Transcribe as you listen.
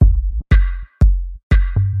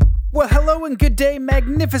Well, hello and good day,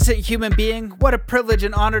 magnificent human being. What a privilege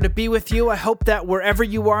and honor to be with you. I hope that wherever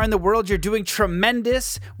you are in the world, you're doing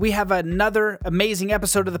tremendous. We have another amazing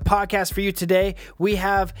episode of the podcast for you today. We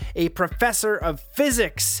have a professor of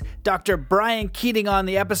physics, Dr. Brian Keating, on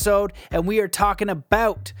the episode, and we are talking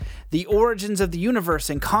about the origins of the universe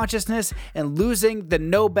and consciousness and losing the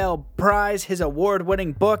Nobel Prize, his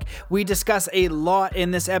award-winning book. We discuss a lot in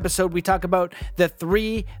this episode. We talk about the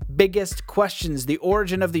three biggest questions: the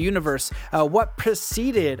origin of the universe, what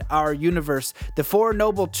preceded our universe, the Four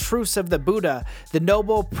Noble Truths of the Buddha, the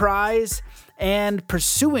Nobel Prize, and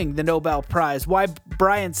pursuing the Nobel Prize, why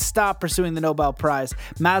Brian stopped pursuing the Nobel Prize,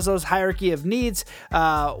 Maslow's hierarchy of needs,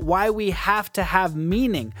 why we have to have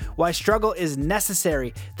meaning, why struggle is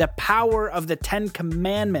necessary, the power of the 10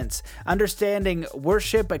 Commandments, understanding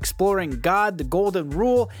worship, exploring God, the Golden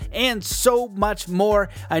Rule, and so much more.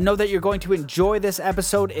 I know that you're going to enjoy this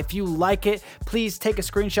episode. If you like it, please take a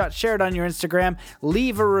screenshot, share it on your Instagram,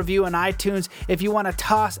 leave a review on iTunes. If you want to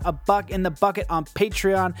toss a buck in the bucket on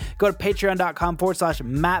Patreon, go to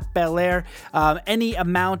patreon.com/Matt Belair. Any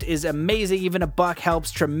amount is amazing. Even a buck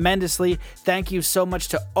helps tremendously. Thank you so much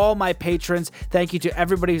to all my patrons. Thank you to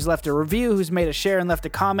everybody who's left a review, who's made a share and left a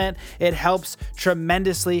comment. It helps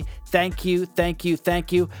tremendously. Thank you, thank you,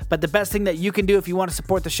 thank you. But the best thing that you can do if you want to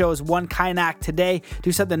support the show is one kind act today.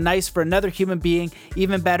 Do something nice for another human being.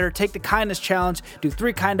 Even better, take the kindness challenge. Do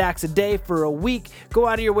 3 kind acts a day for a week. Go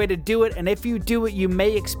out of your way to do it. And if you do it, you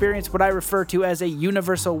may experience what I refer to as a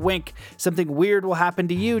universal wink. Something weird will happen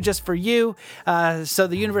to you just for you. So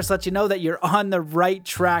the universe lets you know that you're on the right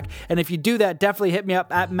track. And if you do that, definitely hit me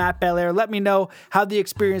up at Matt Belair. Let me know how the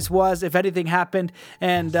experience was, if anything happened.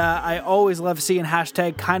 And I always love seeing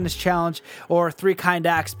hashtag kindness challenge or 3 kind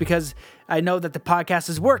acts, because I know that the podcast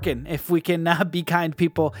is working. If we can be kind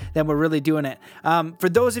people, then we're really doing it. For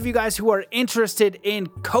those of you guys who are interested in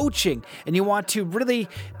coaching and you want to really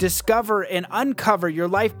discover and uncover your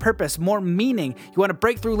life purpose, more meaning, you want to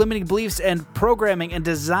break through limiting beliefs and programming and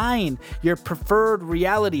design your preferred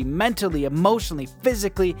reality mentally, emotionally,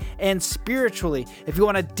 physically, and spiritually. If you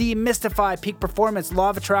want to demystify peak performance,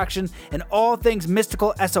 law of attraction, and all things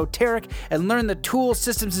mystical, esoteric, and learn the tools,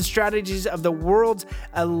 systems, and strategies of the world's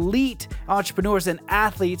elite entrepreneurs and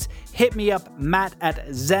athletes, hit me up,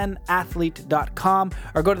 matt@zenathlete.com,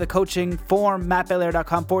 or go to the coaching form,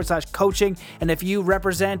 mattbelair.com/coaching. And if you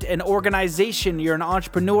represent an organization, you're an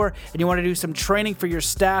entrepreneur, and you want to do some training for your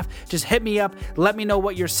staff, just hit me up, let me know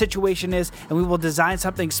what your situation is, and we will design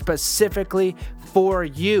something specifically for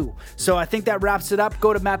you. So I think that wraps it up.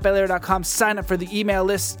 Go to mattbelair.com, sign up for the email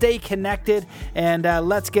list, stay connected, and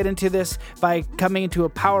let's get into this by coming into a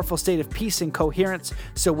powerful state of peace and coherence.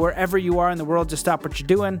 So wherever you are in the world, just stop what you're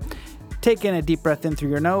doing. Take in a deep breath in through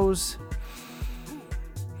your nose.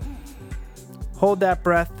 Hold that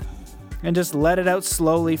breath and just let it out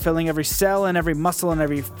slowly, filling every cell and every muscle and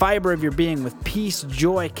every fiber of your being with peace,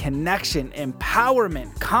 joy, connection,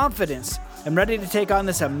 empowerment, confidence. I'm ready to take on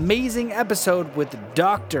this amazing episode with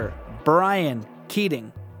Dr. Brian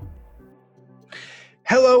Keating.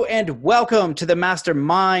 Hello and welcome to the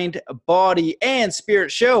Mastermind, Body, and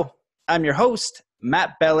Spirit Show. I'm your host,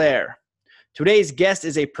 Matt Belair. Today's guest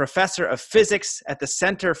is a professor of physics at the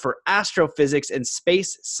Center for Astrophysics and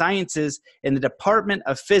Space Sciences in the Department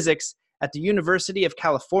of Physics at the University of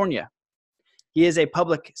California. He is a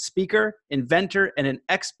public speaker, inventor, and an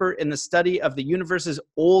expert in the study of the universe's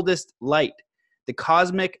oldest light, the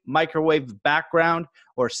cosmic microwave background,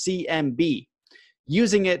 or CMB,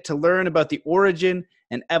 using it to learn about the origin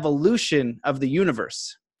and evolution of the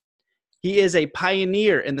universe. He is a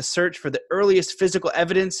pioneer in the search for the earliest physical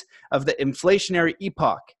evidence of the inflationary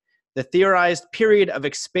epoch, the theorized period of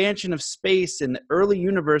expansion of space in the early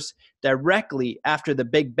universe directly after the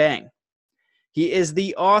Big Bang. He is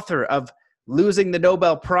the author of Losing the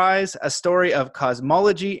Nobel Prize, a story of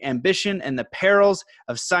cosmology, ambition, and the perils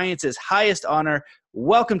of science's highest honor.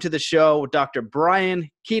 Welcome to the show, Dr.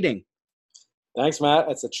 Brian Keating. Thanks, Matt.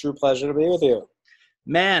 It's a true pleasure to be with you.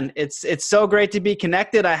 Man, it's so great to be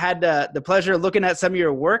connected. I had the pleasure of looking at some of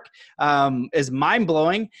your work. Is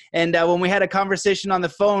mind-blowing. And when we had a conversation on the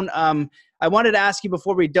phone, I wanted to ask you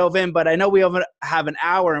before we dove in, but I know we have an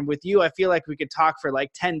hour, and with you, I feel like we could talk for like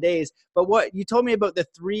 10 days. But what you told me about the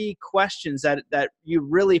 3 questions that you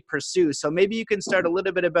really pursue. So maybe you can start a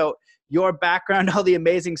little bit about your background, all the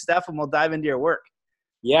amazing stuff, and we'll dive into your work.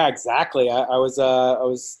 Yeah, exactly. I was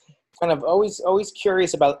kind of always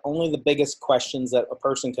curious about only the biggest questions that a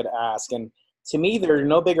person could ask. And to me, there are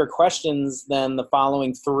no bigger questions than the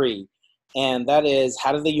following 3. And that is,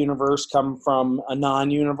 how did the universe come from a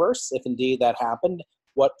non-universe, if indeed that happened?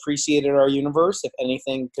 What preceded our universe, if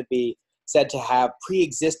anything could be said to have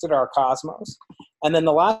pre-existed our cosmos. And then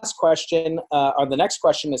the last question, or the next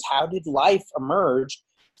question, is how did life emerge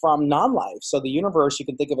from non-life? So the universe you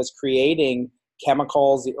can think of as creating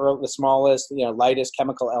chemicals, the smallest, lightest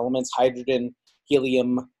chemical elements, hydrogen,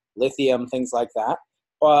 helium, lithium, things like that.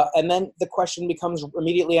 And then the question becomes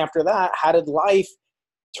immediately after that, how did life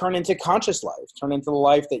turn into conscious life, turn into the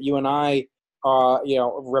life that you and I,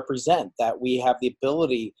 represent, that we have the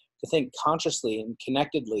ability to think consciously and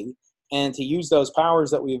connectedly, and to use those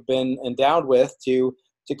powers that we've been endowed with to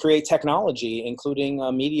create technology, including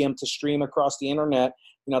a medium to stream across the internet,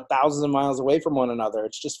 thousands of miles away from one another.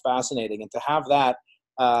 It's just fascinating. And to have that,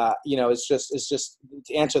 it's just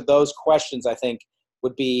to answer those questions, I think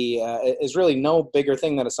would be, is really no bigger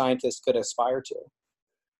thing that a scientist could aspire to.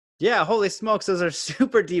 Yeah, holy smokes, those are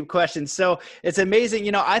super deep questions. So it's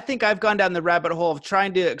amazing. I think I've gone down the rabbit hole of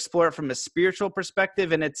trying to explore it from a spiritual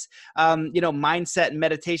perspective, and it's, mindset and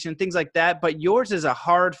meditation, things like that. But yours is a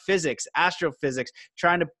hard physics, astrophysics,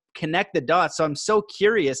 trying to connect the dots. So I'm so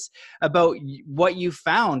curious about what you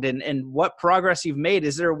found and what progress you've made.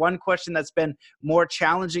 Is there one question that's been more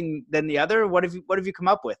challenging than the other? What have you come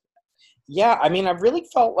up with? Yeah, I mean, I really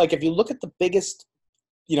felt like if you look at the biggest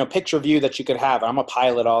picture view that you could have. I'm a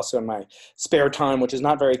pilot also in my spare time, which is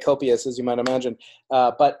not very copious, as you might imagine.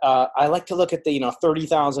 But I like to look at the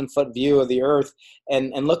 30,000 foot view of the Earth,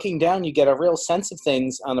 and looking down, you get a real sense of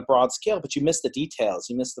things on a broad scale, but you miss the details.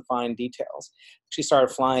 You miss the fine details. Actually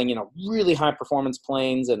started flying, really high performance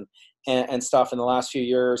planes and stuff in the last few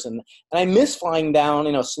years, and I miss flying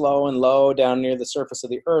down, slow and low down near the surface of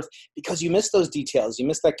the Earth, because you miss those details. You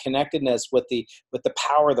miss that connectedness with the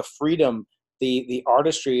power, the freedom, the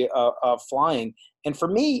artistry of flying. And for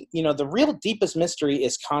me, the real deepest mystery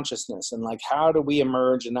is consciousness, and like, how do we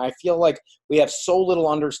emerge? And I feel like we have so little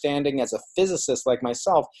understanding as a physicist like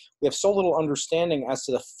myself, we have so little understanding as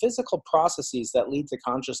to the physical processes that lead to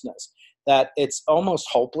consciousness, that it's almost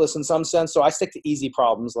hopeless in some sense. So I stick to easy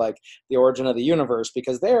problems like the origin of the universe,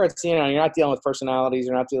 because there it's, you're not dealing with personalities,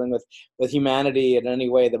 you're not dealing with humanity in any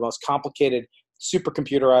way. The most complicated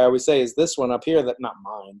supercomputer, I always say, is this one up here, that not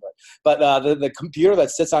mine, but the computer that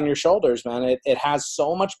sits on your shoulders, man. It has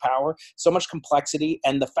so much power, so much complexity,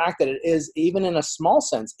 and the fact that it is, even in a small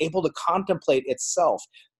sense, able to contemplate itself.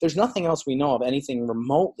 There's nothing else we know of anything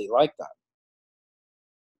remotely like that.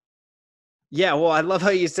 Yeah, well, I love how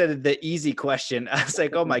you said the easy question. I was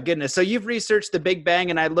like, oh my goodness. So you've researched the Big Bang,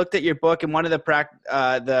 and I looked at your book, and one of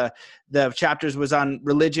the chapters was on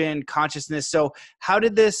religion, consciousness. So how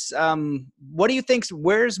did this? What do you think?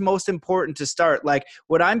 Where's most important to start? Like,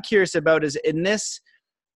 what I'm curious about is in this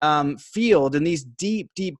field, in these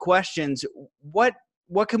deep, deep questions,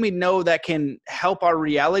 what can we know that can help our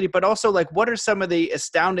reality? But also, like, what are some of the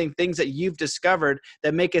astounding things that you've discovered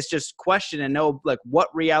that make us just question and know, like, what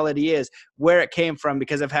reality is, where it came from?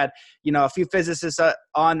 Because I've had, a few physicists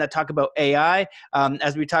on that talk about AI.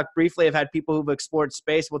 As we talked briefly, I've had people who've explored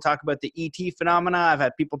space. We'll talk about the ET phenomena. I've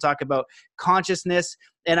had people talk about consciousness.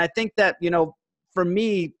 And I think that, for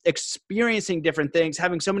me, experiencing different things,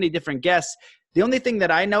 having so many different guests, the only thing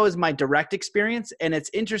that I know is my direct experience. And it's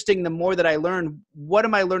interesting, the more that I learn, what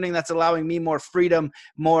am I learning that's allowing me more freedom,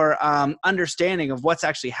 more understanding of what's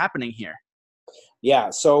actually happening here? Yeah.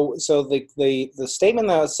 So the statement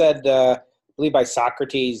that was said, I believe by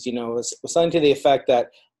Socrates, was something to the effect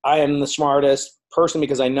that I am the smartest person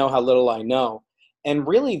because I know how little I know. And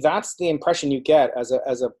really, that's the impression you get as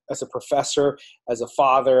a professor, as a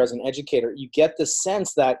father, as an educator. You get the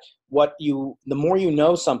sense that the more you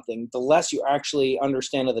know something, the less you actually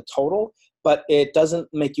understand of the total, but it doesn't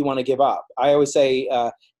make you want to give up. I always say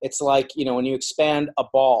it's like, when you expand a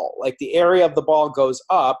ball, like the area of the ball goes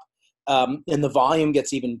up, and the volume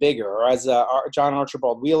gets even bigger. Or as John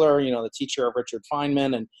Archibald Wheeler, the teacher of Richard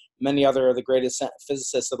Feynman and many other of the greatest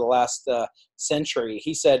physicists of the last century,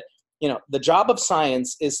 he said, the job of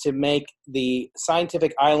science is to make the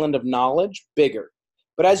scientific island of knowledge bigger.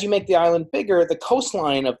 But as you make the island bigger, the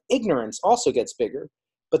coastline of ignorance also gets bigger.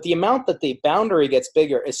 But the amount that the boundary gets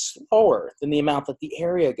bigger is slower than the amount that the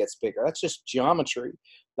area gets bigger. That's just geometry.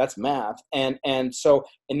 That's math. And so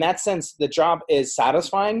in that sense, the job is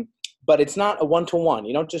satisfying, but it's not a one-to-one.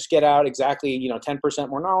 You don't just get out exactly, 10%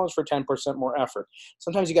 more knowledge for 10% more effort.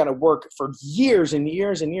 Sometimes you got to work for years and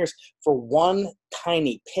years and years for one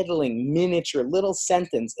tiny, piddling, miniature little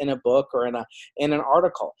sentence in a book or in an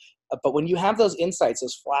article. But when you have those insights,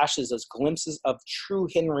 those flashes, those glimpses of true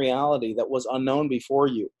hidden reality that was unknown before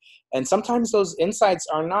you, and sometimes those insights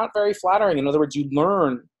are not very flattering. In other words, you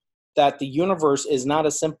learn that the universe is not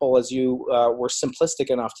as simple as you were simplistic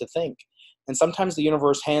enough to think. And sometimes the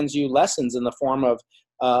universe hands you lessons in the form of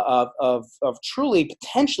of truly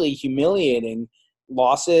potentially humiliating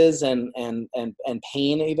losses and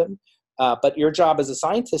pain even. But your job as a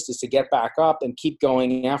scientist is to get back up and keep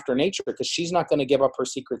going after nature, because she's not going to give up her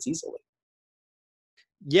secrets easily.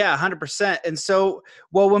 Yeah, 100%. And so,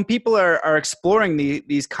 well, when people are exploring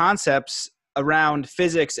these concepts around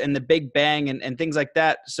physics and the Big Bang and things like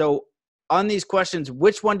that, so on these questions,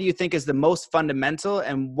 which one do you think is the most fundamental,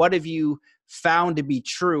 and what have you found to be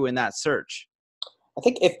true in that search? I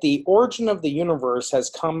think if the origin of the universe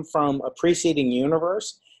has come from a preceding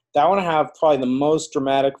universe, that would have probably the most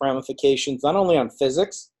dramatic ramifications, not only on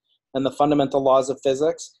physics and the fundamental laws of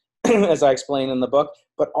physics, as I explain in the book,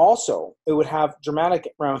 but also it would have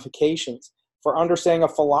dramatic ramifications for understanding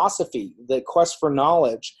of philosophy, the quest for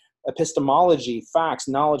knowledge, epistemology, facts,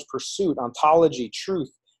 knowledge pursuit, ontology,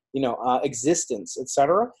 truth, existence,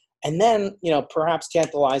 etc. And then, perhaps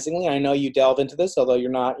tantalizingly, I know you delve into this, although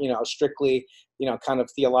you're not, strictly, kind of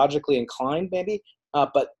theologically inclined, maybe.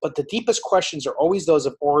 But the deepest questions are always those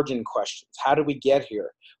of origin questions. How did we get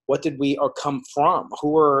here? What did we come from?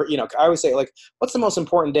 Who are, I always say, like, what's the most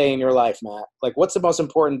important day in your life, Matt? Like, what's the most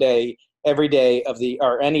important day every day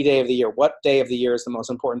or any day of the year? What day of the year is the most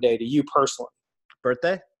important day to you personally?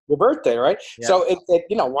 Birthday? Your birthday, right? Yeah. So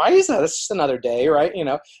why is that? It's just another day, right?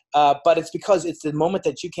 But it's because it's the moment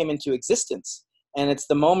that you came into existence. And it's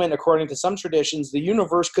the moment, according to some traditions, the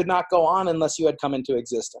universe could not go on unless you had come into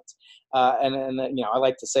existence. And I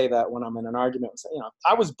like to say that when I'm in an argument, say,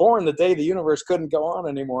 I was born the day the universe couldn't go on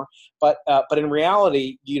anymore. But in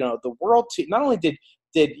reality, the world not only did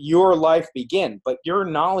your life begin, but your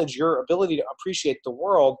knowledge, your ability to appreciate the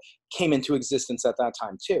world came into existence at that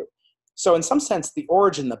time too. So in some sense, the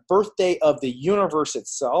origin, the birthday of the universe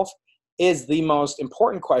itself is the most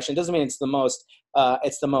important question. It doesn't mean it's the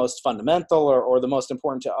most fundamental or the most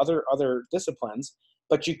important to other disciplines,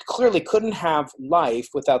 but you clearly couldn't have life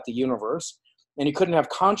without the universe, and you couldn't have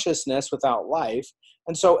consciousness without life.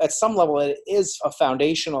 And so at some level, it is a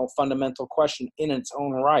foundational, fundamental question in its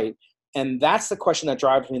own right. And that's the question that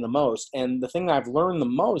drives me the most. And the thing that I've learned the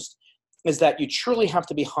most is that you truly have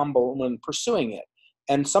to be humble when pursuing it.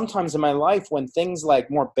 And sometimes in my life, when things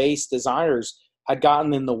like more base desires had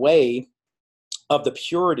gotten in the way of the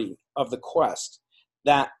purity of the quest,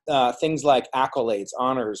 that things like accolades,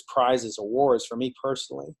 honors, prizes, awards for me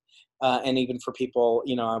personally, and even for people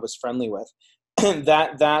I was friendly with,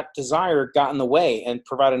 that desire got in the way and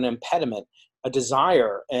provided an impediment, a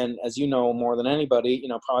desire. And as you know more than anybody,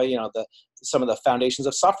 probably some of the foundations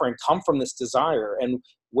of suffering come from this desire. And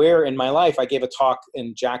where in my life I gave a talk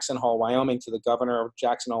in Jackson Hole, Wyoming, to the governor of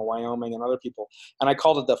Jackson Hole, Wyoming, and other people, and I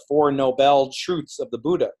called it the Four Noble Truths of the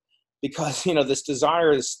Buddha. Because this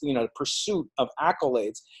desire, this pursuit of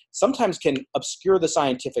accolades, sometimes can obscure the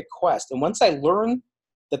scientific quest. And once I learned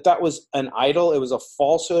that was an idol, it was a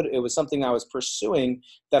falsehood, it was something I was pursuing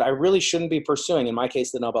that I really shouldn't be pursuing. In my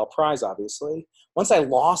case, the Nobel Prize, obviously. Once I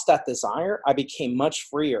lost that desire, I became much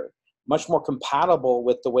freer, much more compatible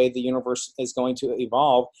with the way the universe is going to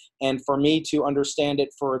evolve, and for me to understand it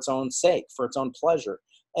for its own sake, for its own pleasure.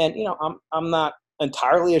 And I'm not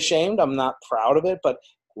entirely ashamed. I'm not proud of it, but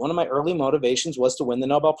one of my early motivations was to win the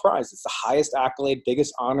Nobel Prize. It's the highest accolade,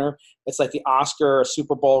 biggest honor. It's like the Oscar, a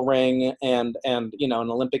Super Bowl ring, and an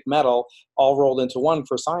Olympic medal all rolled into one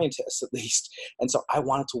for scientists, at least. And so I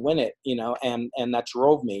wanted to win it, and that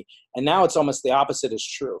drove me. And now it's almost the opposite is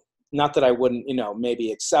true. Not that I wouldn't,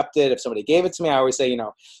 maybe accept it if somebody gave it to me. I always say,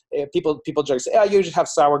 people joke, say, "Oh, you just have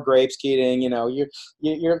sour grapes, Keating. You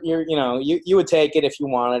would take it if you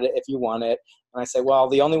wanted it, if you want it." And I say, well,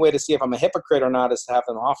 the only way to see if I'm a hypocrite or not is to have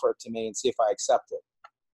them offer it to me and see if I accept it.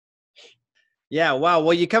 Yeah. Wow.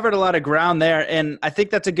 Well, you covered a lot of ground there. And I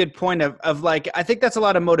think that's a good point of like, I think that's a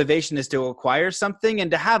lot of motivation is to acquire something, and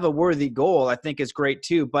to have a worthy goal, I think is great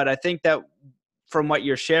too. But I think that from what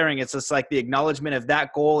you're sharing, it's just like the acknowledgement of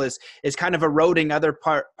that goal is kind of eroding other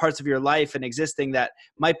parts of your life and existing that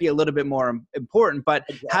might be a little bit more important. But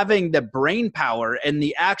exactly. Having the brain power and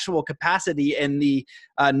the actual capacity and the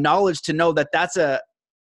knowledge to know that that's a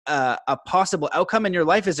possible outcome in your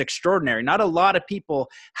life is extraordinary. Not a lot of people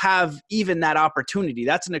have even that opportunity.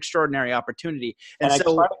 That's an extraordinary opportunity. And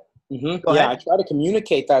so I try to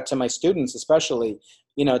communicate that to my students, especially,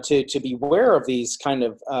 to be aware of these kind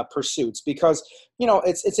of pursuits, because,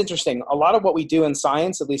 it's interesting. A lot of what we do in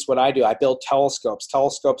science, at least what I do, I build telescopes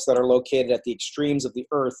that are located at the extremes of the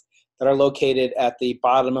Earth, that are located at the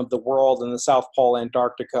bottom of the world in the South Pole,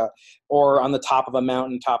 Antarctica, or on the top of a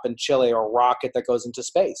mountaintop in Chile, or a rocket that goes into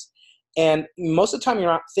space. And most of the time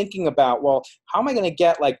you're not thinking about, well, how am I going to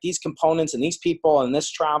get like these components and these people and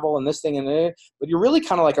this travel and this thing but you're really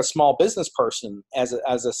kind of like a small business person as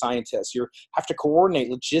a scientist. You have to coordinate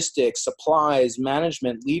logistics, supplies,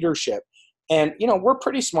 management, leadership. And, we're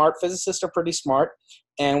pretty smart. Physicists are pretty smart,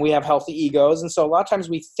 and we have healthy egos. And so a lot of times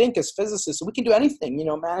we think as physicists, we can do anything,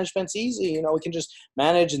 management's easy, we can just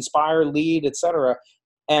manage, inspire, lead, etc.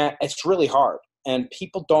 And it's really hard. And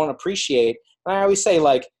people don't appreciate, and I always say,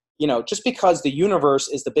 like, just because the universe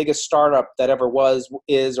is the biggest startup that ever was,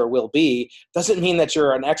 is, or will be, doesn't mean that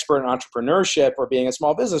you're an expert in entrepreneurship or being a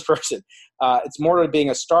small business person. It's more to being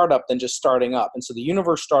a startup than just starting up. And so the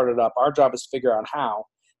universe started up. Our job is to figure out how.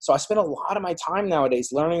 So I spend a lot of my time nowadays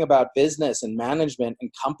learning about business and management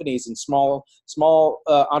and companies and small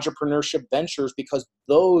entrepreneurship ventures, because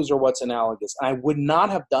those are what's analogous. And I would not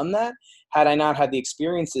have done that had I not had the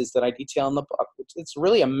experiences that I detail in the book. It's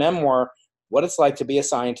really a memoir, what it's like to be a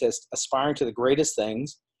scientist, aspiring to the greatest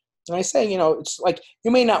things. And I say, it's like, you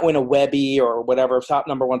may not win a Webby or whatever, top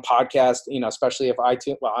 #1 podcast, especially if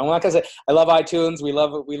iTunes, well, I'm not going to say, I love iTunes. We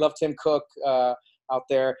love Tim Cook out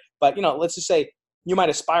there. But, let's just say, you might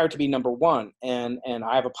aspire to be #1. And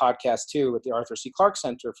I have a podcast too with the Arthur C. Clarke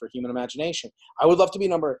Center for Human Imagination. I would love to be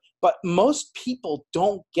but most people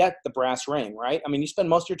don't get the brass ring, right? I mean, you spend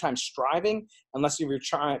most of your time striving, unless you're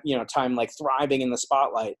time like thriving in the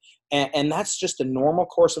spotlight. And that's just a normal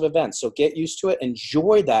course of events. So get used to it,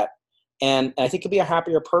 enjoy that. And I think you'll be a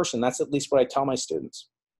happier person. That's at least what I tell my students.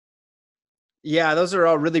 Yeah, those are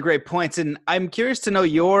all really great points. And I'm curious to know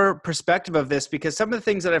your perspective of this, because some of the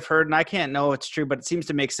things that I've heard, and I can't know it's true, but it seems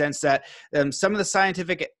to make sense, that some of the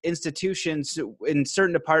scientific institutions in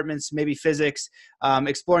certain departments, maybe physics,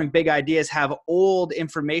 exploring big ideas, have old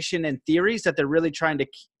information and theories that they're really trying to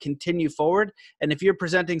continue forward. And if you're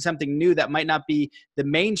presenting something new that might not be the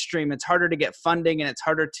mainstream, it's harder to get funding and it's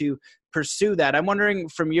harder to pursue that. I'm wondering,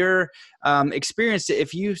 from your experience,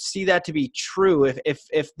 if you see that to be true,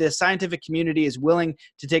 if the scientific community is willing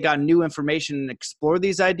to take on new information and explore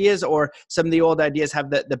these ideas, or some of the old ideas have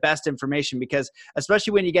the best information. Because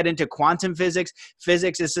especially when you get into quantum physics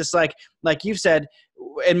is just like you've said,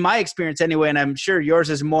 in my experience anyway, and I'm sure yours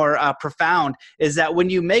is more profound, is that when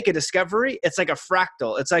you make a discovery, it's like a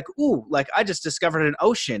fractal. It's like, ooh, like I just discovered an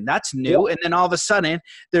ocean. That's new. Yep. And then all of a sudden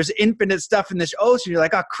there's infinite stuff in this ocean. You're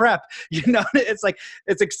like, oh crap. It's like,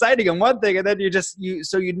 it's exciting on one thing. And then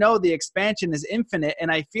so the expansion is infinite.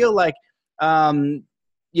 And I feel like, from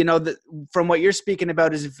what you're speaking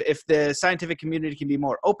about is if the scientific community can be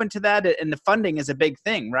more open to that, and the funding is a big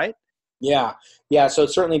thing, right? Yeah. So it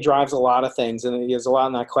certainly drives a lot of things, and there's a lot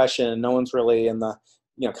in that question, and no one's really in the,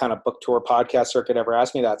 kind of book tour podcast circuit ever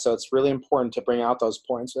asked me that. So it's really important to bring out those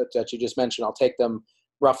points that you just mentioned. I'll take them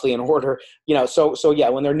roughly in order, so yeah,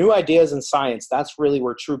 when there are new ideas in science, that's really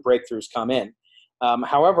where true breakthroughs come in.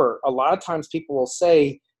 However, a lot of times people will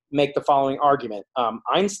make the following argument.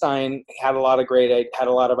 Einstein had a lot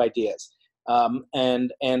of ideas.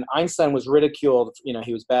 And Einstein was ridiculed.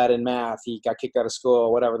 He was bad in math. He got kicked out of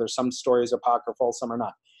school, whatever. There's some stories apocryphal, some are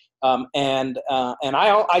not. And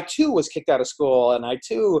I too was kicked out of school, and I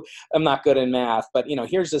too am not good in math. But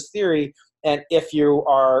here's this theory, and if you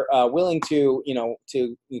are willing to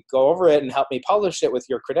go over it and help me publish it with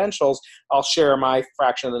your credentials, I'll share my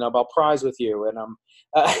fraction of the Nobel Prize with you. And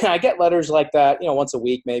I get letters like that, once a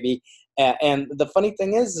week maybe. And the funny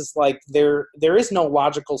thing is like there is no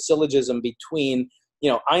logical syllogism between,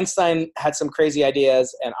 Einstein had some crazy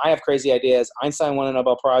ideas and I have crazy ideas. Einstein won a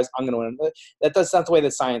Nobel Prize. I'm going to win. That's not the way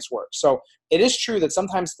that science works. So it is true that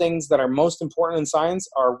sometimes things that are most important in science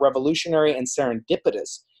are revolutionary and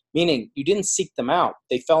serendipitous, meaning you didn't seek them out.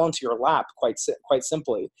 They fell into your lap quite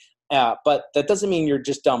simply. But that doesn't mean you're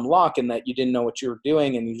just dumb luck and that you didn't know what you were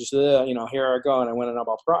doing and you just, here I go and I win a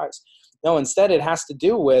Nobel Prize. No, instead it has to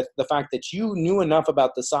do with the fact that you knew enough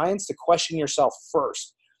about the science to question yourself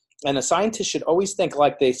first. And a scientist should always think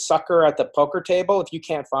like the sucker at the poker table. If you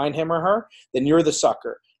can't find him or her, then you're the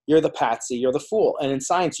sucker. You're the patsy. You're the fool. And in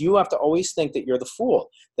science, you have to always think that you're the fool,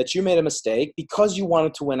 that you made a mistake because you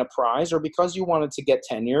wanted to win a prize, or because you wanted to get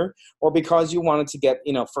tenure, or because you wanted to get,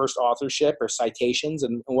 first authorship or citations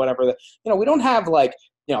and whatever. We don't have like,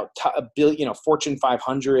 Fortune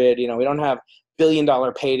 500, we don't have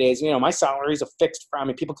billion-dollar paydays. My salary is a fixed.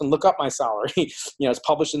 People can look up my salary. It's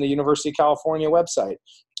published in the University of California website.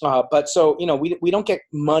 But so, we don't get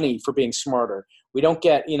money for being smarter. We don't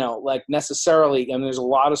get, necessarily, and there's a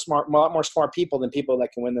lot more smart people than people that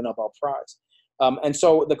can win the Nobel Prize. And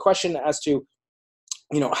so the question as to,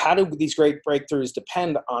 how do these great breakthroughs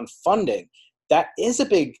depend on funding? that is a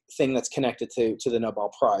big thing that's connected to the Nobel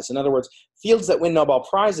Prize. In other words, fields that win Nobel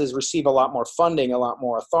Prizes receive a lot more funding, a lot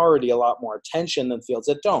more authority, a lot more attention than fields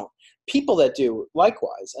that don't. People that do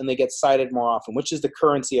likewise, and they get cited more often, which is the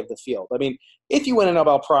currency of the field. I mean, if you win a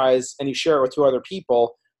Nobel Prize and you share it with two other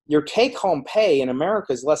people, your take-home pay in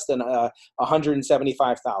America is less than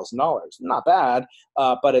 $175,000. Not bad,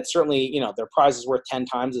 but it's certainly, their prize is worth 10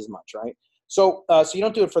 times as much, right? So you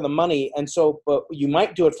don't do it for the money, but you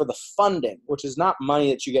might do it for the funding, which is not money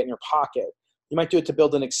that you get in your pocket. You might do it to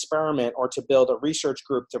build an experiment or to build a research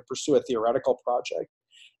group to pursue a theoretical project.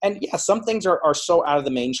 And yeah, some things are so out of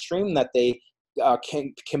the mainstream that they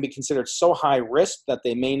can be considered so high risk that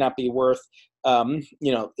they may not be worth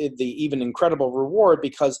the even incredible reward,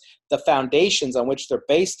 because the foundations on which they're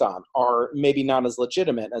based on are maybe not as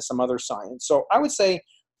legitimate as some other science. So I would say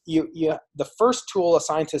the first tool a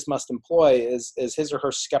scientist must employ is his or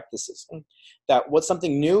her skepticism, that what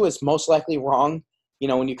something new is most likely wrong.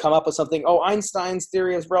 When you come up with something, Einstein's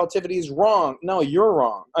theory of relativity is wrong. No, you're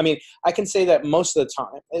wrong. I mean, I can say that most of the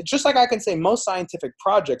time. Just like I can say most scientific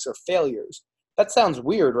projects are failures. That sounds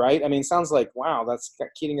weird, right? I mean, it sounds like, wow, that's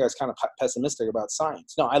Keating guy's kind of pessimistic about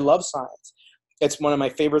science. No, I love science. It's one of my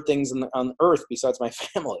favorite things on earth besides my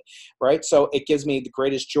family, right? So it gives me the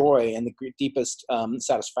greatest joy and the deepest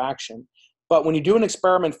satisfaction. But when you do an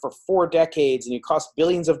experiment for 4 decades and you cost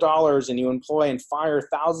billions of dollars and you employ and fire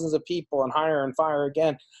thousands of people and hire and fire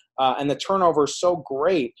again, and the turnover is so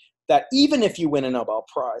great that even if you win a Nobel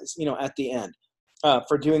Prize, at the end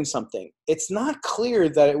for doing something, it's not clear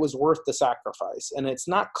that it was worth the sacrifice. And it's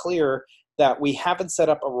not clear that we haven't set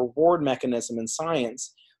up a reward mechanism in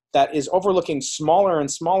science that is overlooking smaller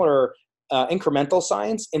and smaller incremental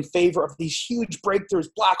science in favor of these huge breakthroughs,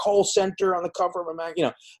 black hole center on the cover of a mag,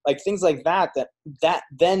 like things like that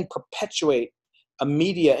then perpetuate a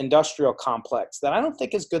media industrial complex that I don't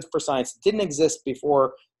think is good for science. It didn't exist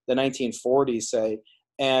before the 1940s, say,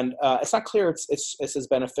 and it's not clear it's as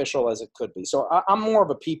beneficial as it could be. So I'm more of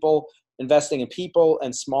a people, investing in people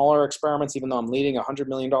and smaller experiments, even though I'm leading a $100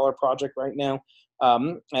 million project right now,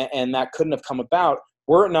 and that couldn't have come about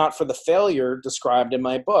were it not for the failure described in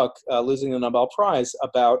my book, Losing the Nobel Prize,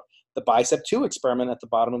 about the Bicep 2 experiment at the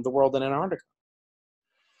bottom of the world in Antarctica.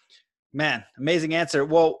 Man, amazing answer.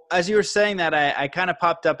 Well, as you were saying that, I kind of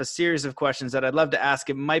popped up a series of questions that I'd love to ask.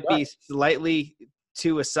 It might be slightly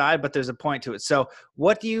to a side, but there's a point to it. So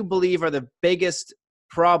what do you believe are the biggest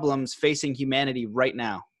problems facing humanity right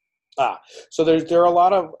now? So there are a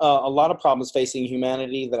lot of problems facing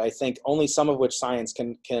humanity that I think only some of which science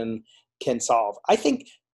can solve. I think,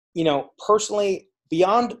 personally,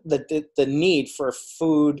 beyond the need for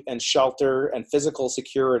food and shelter and physical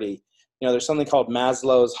security, there's something called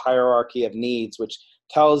Maslow's hierarchy of needs, which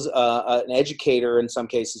tells an educator in some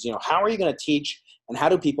cases, how are you going to teach and how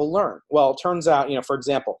do people learn? Well, it turns out, for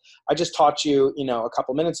example, I just taught you, a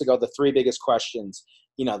couple minutes ago, the 3 biggest questions,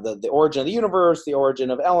 the origin of the universe, the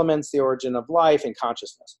origin of elements, the origin of life, and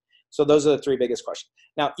consciousness. So those are the 3 biggest questions.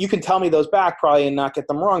 Now, you can tell me those back probably and not get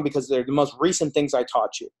them wrong because they're the most recent things I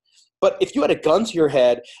taught you. But if you had a gun to your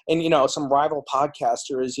head and, some rival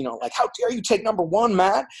podcaster is, like, how dare you take number 1,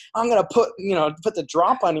 Matt? I'm going to put the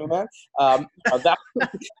drop on you, man. Well,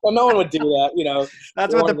 no one would do that,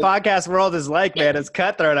 That's what the podcast world is like, man. It's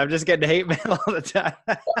cutthroat. I'm just getting hate mail all the time.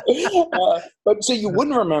 But so you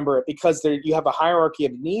wouldn't remember it because you have a hierarchy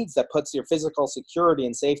of needs that puts your physical security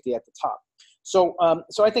and safety at the top. So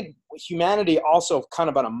I think humanity also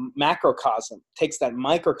kind of on a macrocosm takes that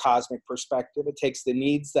microcosmic perspective. It takes the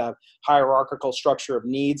needs, the hierarchical structure of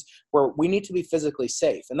needs where we need to be physically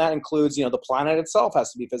safe. And that includes, the planet itself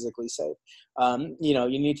has to be physically safe.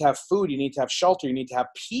 You need to have food, you need to have shelter, you need to have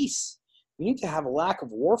peace. You need to have a lack of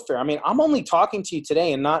warfare. I mean, I'm only talking to you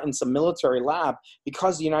today and not in some military lab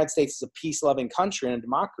because the United States is a peace-loving country and a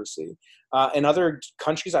democracy. In other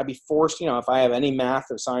countries, I'd be forced, if I have any math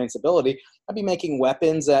or science ability, I'd be making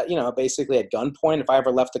weapons at, basically at gunpoint. If I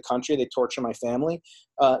ever left the country, they'd torture my family.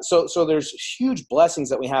 So there's huge blessings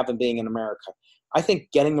that we have in being in America. I think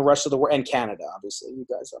getting the rest of the world, and Canada, obviously, you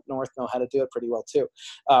guys up north know how to do it pretty well too.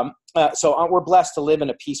 So we're blessed to live in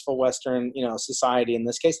a peaceful Western, society. In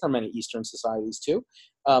this case, there are many Eastern societies too.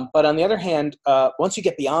 But on the other hand, once you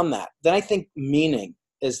get beyond that, then I think meaning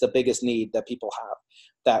is the biggest need that people have.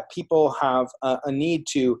 That people have a need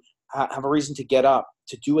to have a reason to get up,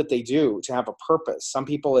 to do what they do, to have a purpose. Some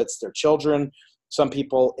people, it's their children. Some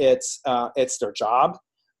people, it's their job.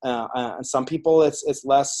 And some people it's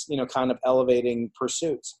less, kind of elevating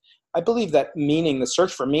pursuits. I believe that meaning, the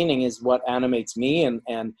search for meaning is what animates me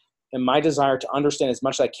and my desire to understand as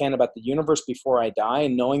much as I can about the universe before I die,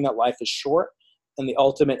 and knowing that life is short and the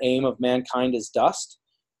ultimate aim of mankind is dust.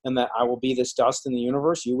 and that I will be this dust in the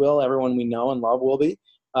universe. You will, everyone we know and love will be.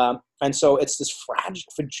 And so it's this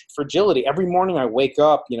fragility. Every morning I wake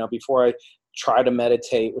up, before I try to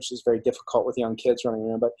meditate, which is very difficult with young kids running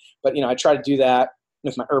around, but I try to do that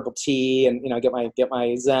with my herbal tea and, get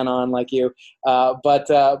my Zen on like you. But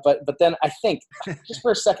then I think just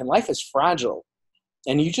for a second, life is fragile.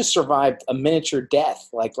 And you just survived a miniature death.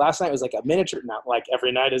 Like last night was like a miniature, not like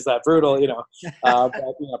every night is that brutal, but,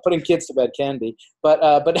 putting kids to bed can be,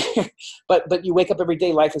 but you wake up every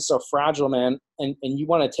day. Life is so fragile, man. And you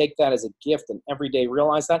want to take that as a gift and every day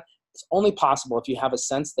realize that it's only possible if you have a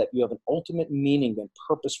sense that you have an ultimate meaning and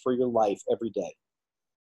purpose for your life every day.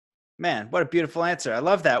 Man, what a beautiful answer. I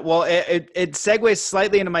love that. Well, it segues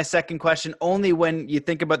slightly into my second question, only when you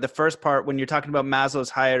think about the first part, when you're talking about Maslow's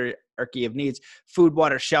hierarchy of needs, food,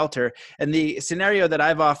 water, shelter. And the scenario that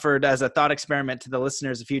I've offered as a thought experiment to the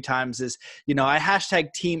listeners a few times is, I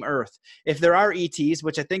hashtag Team Earth. If there are ETs,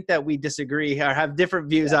 which I think that we disagree or have different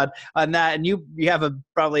views on that, and you have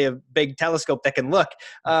probably a big telescope that can look,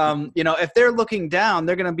 if they're looking down,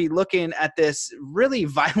 they're going to be looking at this really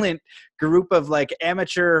violent group of like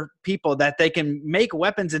amateur people that they can make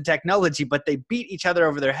weapons and technology, but they beat each other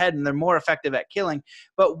over their head and they're more effective at killing.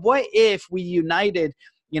 But what if we united,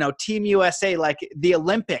 Team USA, like the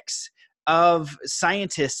Olympics of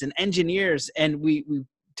scientists and engineers, and we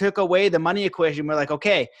took away the money equation. We're like,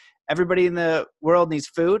 okay, everybody in the world needs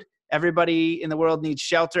food. Everybody in the world needs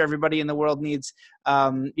shelter. Everybody in the world needs,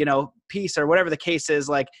 peace, or whatever the case is,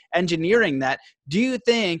 like engineering that. Do you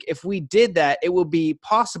think if we did that, it will be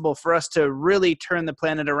possible for us to really turn the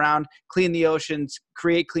planet around, clean the oceans,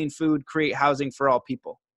 create clean food, create housing for all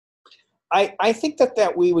people? I think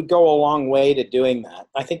that we would go a long way to doing that.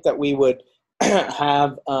 I think that we would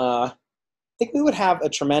have, a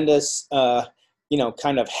tremendous,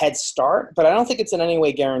 kind of head start, but I don't think it's in any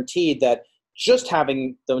way guaranteed that just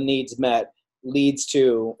having the needs met leads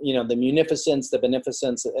to, the munificence, the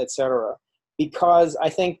beneficence, et cetera. Because I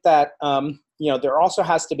think that, there also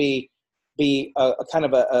has to be a kind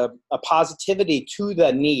of a positivity to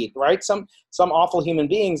the need, right? Some awful human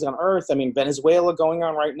beings on earth, Venezuela going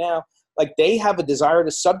on right now, like they have a desire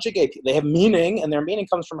to subjugate people. They have meaning, and their meaning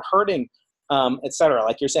comes from hurting, et cetera.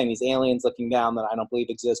 Like you're saying, these aliens looking down that I don't believe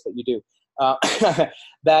exist, but you do. But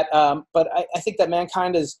I think that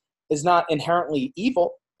mankind is not inherently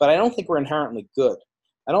evil, but I don't think we're inherently good.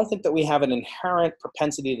 I don't think that we have an inherent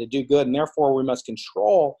propensity to do good, and therefore we must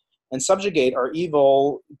control and subjugate our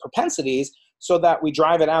evil propensities so that we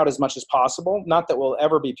drive it out as much as possible. Not that we'll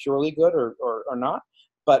ever be purely good or not,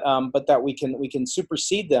 but that we can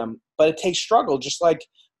supersede them. But it takes struggle, just like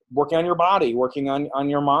working on your body, working on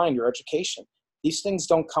your mind, your education. These things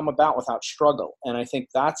don't come about without struggle. And I think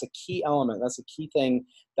that's a key element. That's a key thing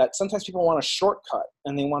that sometimes people want a shortcut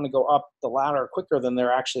and they want to go up the ladder quicker than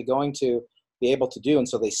they're actually going to be able to do. And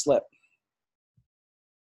so they slip.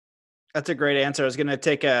 That's a great answer. I was going to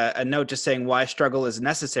take a note just saying why struggle is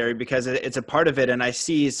necessary, because it's a part of it. And I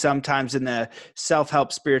see sometimes in the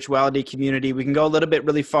self-help spirituality community, we can go a little bit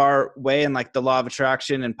really far away in like the law of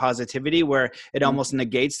attraction and positivity, where it almost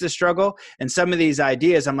negates the struggle. And some of these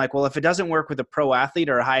ideas, I'm like, well, if it doesn't work with a pro athlete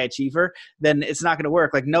or a high achiever, then it's not going to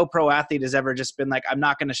work. Like no pro athlete has ever just been like, I'm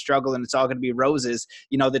not going to struggle and it's all going to be roses.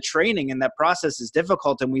 The training and that process is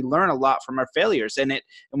difficult, and we learn a lot from our failures and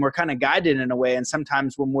we're kind of guided in a way. And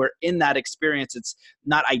sometimes when we're in that experience, it's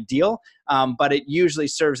not ideal, but it usually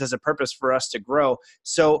serves as a purpose for us to grow.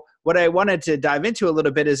 So what I wanted to dive into a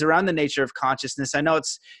little bit is around the nature of consciousness. I know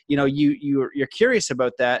it's, you're curious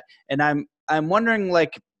about that. And I'm wondering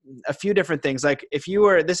like a few different things. Like if you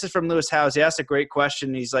were, this is from Lewis Howes, he asked a great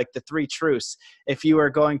question. He's like, the three truths. If you were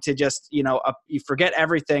going to just, you forget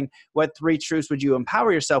everything, what three truths would you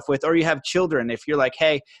empower yourself with? Or you have children. If you're like,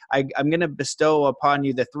 hey, I'm going to bestow upon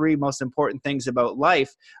you the three most important things about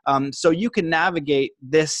life, so you can navigate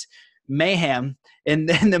this mayhem in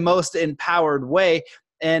the most empowered way.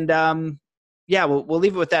 And we'll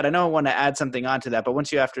leave it with that. I know I want to add something onto that, but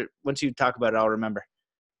once you talk about it, I'll remember.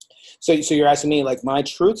 So you're asking me like my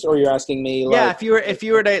truths, or you're asking me like, yeah, if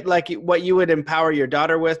you were to like what you would empower your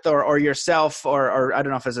daughter with, or yourself, or I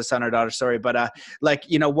don't know if it's a son or daughter, sorry, but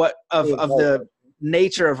what of the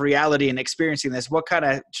nature of reality and experiencing this, what kind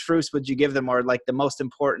of truths would you give them, or like the most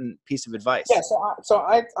important piece of advice? Yeah, so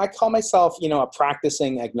I call myself a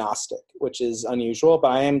practicing agnostic, which is unusual,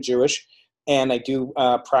 but I am Jewish, and I do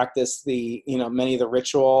practice the many of the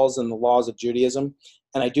rituals and the laws of Judaism.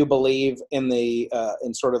 And I do believe in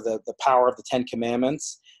in sort of the power of the Ten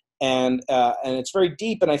Commandments, and it's very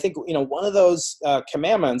deep. And I think one of those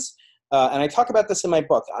commandments and I talk about this in my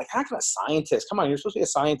book. Like, how can a scientist, come on, you're supposed to be a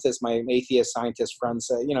scientist, my atheist scientist friends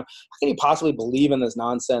say, how can you possibly believe in this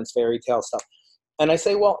nonsense fairy tale stuff? And I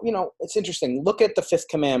say, well, it's interesting. Look at the fifth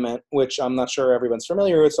commandment, which I'm not sure everyone's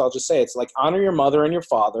familiar with, so I'll just say it's like, honor your mother and your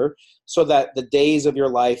father so that the days of your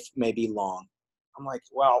life may be long. I'm like,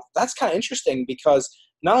 well, that's kind of interesting, because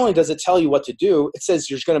not only does it tell you what to do, it says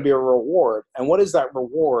there's going to be a reward. And what is that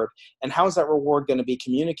reward? And how is that reward going to be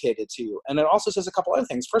communicated to you? And it also says a couple other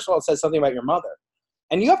things. First of all, it says something about your mother.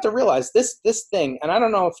 And you have to realize this thing, and I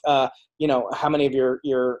don't know if, how many of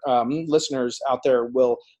your listeners out there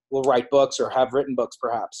will write books or have written books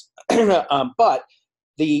perhaps. But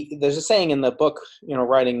there's a saying in the book,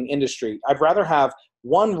 writing industry, I'd rather have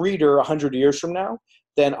one reader 100 years from now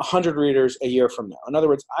than 100 readers a year from now. In other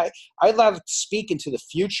words, I'd like to speak into the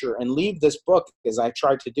future and leave this book, as I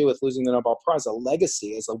tried to do with Losing the Nobel Prize, a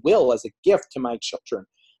legacy, as a will, as a gift to my children.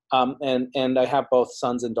 And I have both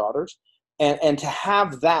sons and daughters. And to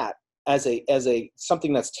have that as a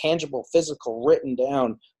something that's tangible, physical, written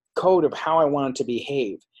down code of how I want to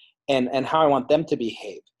behave and how I want them to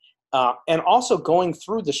behave. And also going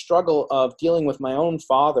through the struggle of dealing with my own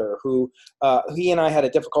father, who he and I had a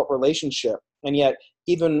difficult relationship. And yet,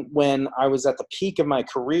 even when I was at the peak of my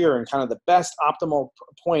career and kind of the best optimal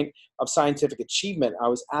point of scientific achievement, I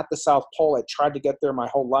was at the South Pole. I tried to get there my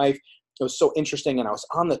whole life. It was so interesting. And I was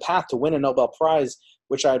on the path to win a Nobel Prize,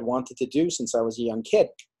 which I had wanted to do since I was a young kid.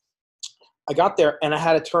 I got there and I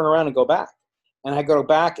had to turn around and go back. And I go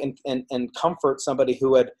back and comfort somebody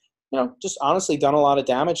who had, just honestly done a lot of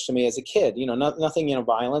damage to me as a kid. Nothing,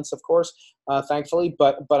 violence, of course, thankfully.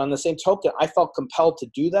 But on the same token, I felt compelled to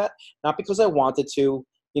do that, not because I wanted to.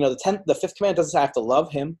 The fifth command doesn't have to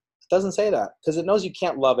love him. It doesn't say that, because it knows you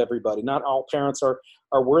can't love everybody. Not all parents are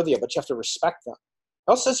worthy of it, but you have to respect them. It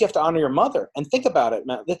also says you have to honor your mother. And think about it,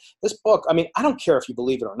 man. This book, I don't care if you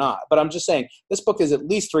believe it or not, but I'm just saying this book is at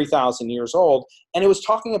least 3,000 years old. And it was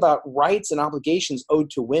talking about rights and obligations owed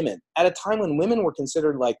to women at a time when women were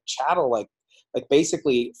considered like chattel, like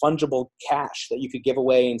basically fungible cash that you could give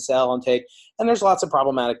away and sell and take. And there's lots of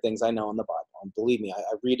problematic things I know in the Bible. And believe me,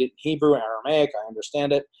 I read it in Hebrew, Aramaic, I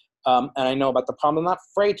understand it. And I know about the problem. I'm not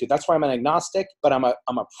afraid to. That's why I'm an agnostic, but I'm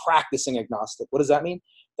a practicing agnostic. What does that mean?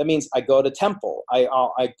 That means I go to temple. I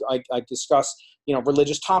discuss,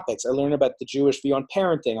 religious topics. I learn about the Jewish view on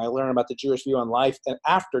parenting. I learn about the Jewish view on life and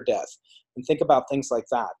after death, and think about things like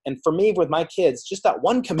that. And for me, with my kids, just that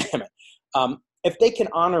one commandment, if they can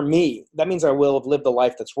honor me, that means I will have lived a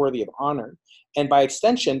life that's worthy of honor. And by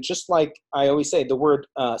extension, just like I always say, the word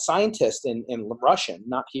scientist in Russian,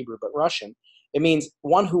 not Hebrew, but Russian, it means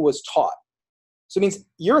one who was taught. So it means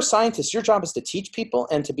you're a scientist. Your job is to teach people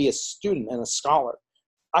and to be a student and a scholar.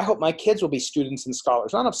 I hope my kids will be students and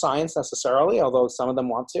scholars, not of science necessarily, although some of them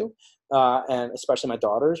want to, and especially my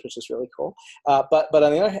daughters, which is really cool. But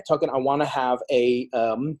on the other hand, token, I want to have a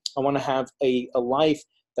life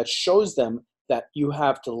that shows them that you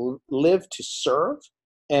have to live to serve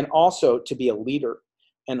and also to be a leader.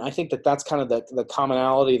 And I think that that's kind of the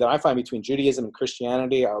commonality that I find between Judaism and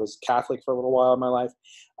Christianity. I was Catholic for a little while in my life,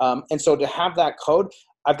 and so to have that code.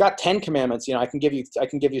 I've got 10 commandments, I can give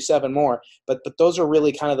you 7 more, but those are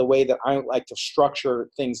really kind of the way that I like to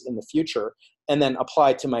structure things in the future, and then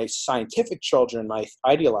apply to my scientific children, my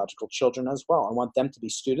ideological children as well. I want them to be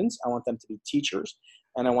students. I want them to be teachers,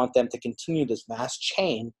 and I want them to continue this vast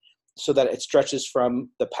chain so that it stretches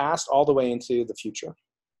from the past all the way into the future.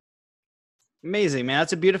 Amazing, man.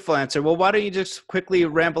 That's a beautiful answer. Well, why don't you just quickly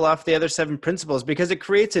ramble off the other 7 principles, because it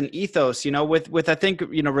creates an ethos, with I think,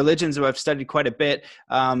 religions that I've studied quite a bit,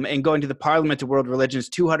 and going to the Parliament of World Religions,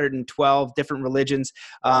 212 different religions.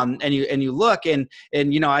 And you look and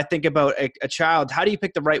I think about a child, how do you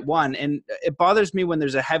pick the right one? And it bothers me when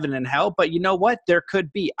there's a heaven and hell, but you know what? There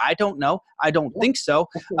could be. I don't know. I don't think so.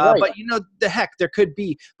 Right. But the heck, there could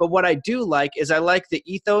be. But what I do like is I like the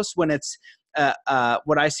ethos when it's,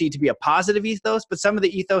 what I see to be a positive ethos, but some of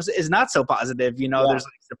the ethos is not so positive. There's like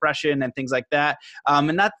suppression and things like that.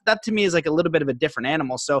 And that to me is like a little bit of a different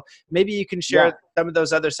animal. So maybe you can share some of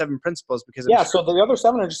those other 7 principles, because so the other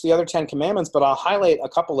 7 are just the other 10 commandments, but I'll highlight a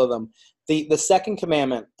couple of them. The second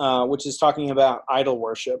commandment, which is talking about idol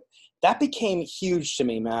worship, that became huge to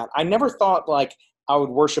me, Matt. I never thought like I would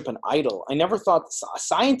worship an idol. I never thought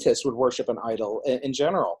scientists would worship an idol in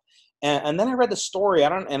general. And then I read the story. I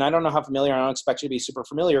don't know how familiar. I don't expect you to be super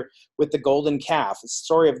familiar with the golden calf. It's a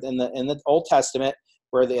story in the Old Testament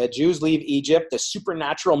where the Jews leave Egypt. The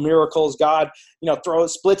supernatural miracles, God,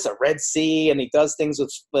 splits a Red Sea, and He does things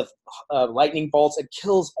with lightning bolts. It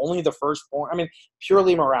kills only the firstborn.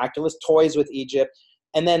 Purely miraculous. Toys with Egypt,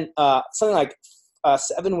 and then something like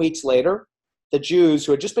 7 weeks later, the Jews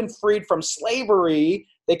who had just been freed from slavery,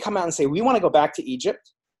 they come out and say, we want to go back to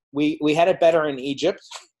Egypt. We had it better in Egypt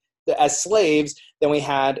as slaves than we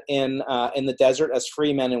had in the desert as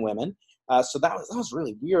free men and women. So that was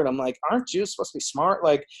really weird. I'm like, aren't Jews supposed to be smart?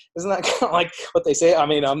 Like, isn't that kind of like what they say? I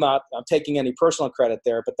mean, I'm taking any personal credit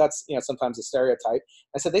there, but that's, sometimes a stereotype.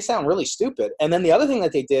 I said, they sound really stupid. And then the other thing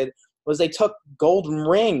that they did was they took golden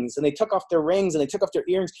rings and they took off their rings and they took off their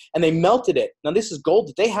earrings and they melted it. Now this is gold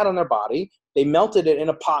that they had on their body. They melted it in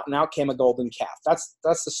a pot and out came a golden calf. That's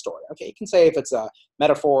the story. Okay, you can say if it's a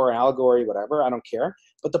metaphor or allegory, whatever, I don't care.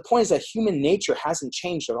 But the point is that human nature hasn't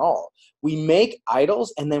changed at all. We make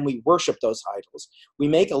idols and then we worship those idols. We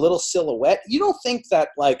make a little silhouette. You don't think that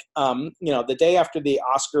the day after the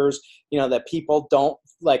Oscars, that people don't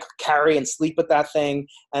like carry and sleep with that thing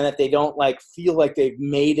and that they don't like feel like they've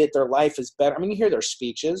made it, their life is better. I mean, you hear their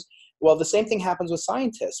speeches. Well, the same thing happens with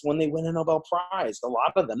scientists when they win a Nobel Prize. A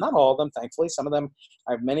lot of them, not all of them, thankfully. Some of them,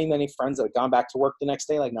 I have many, many friends that have gone back to work the next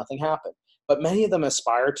day like nothing happened. But many of them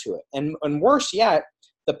aspire to it. And worse yet,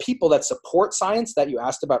 the people that support science that you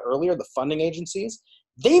asked about earlier, the funding agencies,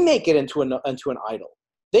 they make it into an idol.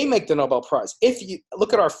 They make the Nobel Prize. If you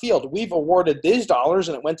look at our field, we've awarded these dollars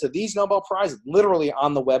and it went to these Nobel Prizes, literally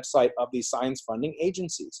on the website of these science funding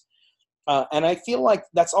agencies. And I feel like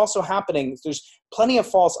that's also happening. There's plenty of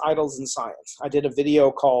false idols in science. I did a video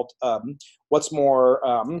called what's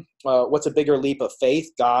a bigger leap of faith,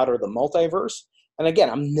 God or the multiverse? And again,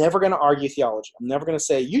 I'm never going to argue theology. I'm never going to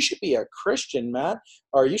say, you should be a Christian, Matt,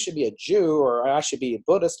 or you should be a Jew, or I should be a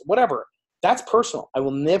Buddhist, whatever. That's personal. I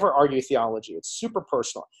will never argue theology. It's super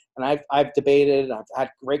personal. And I've debated, and I've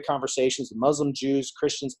had great conversations with Muslim, Jews,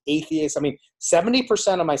 Christians, atheists. I mean,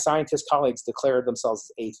 70% of my scientist colleagues declare themselves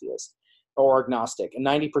as atheists or agnostic, and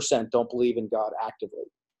 90% don't believe in God actively.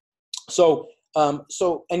 So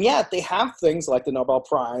and yet they have things like the Nobel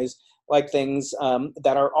Prize, like things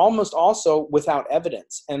that are almost also without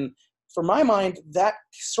evidence. And for my mind, that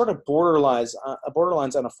sort of borderlines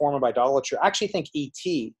on a form of idolatry. I actually think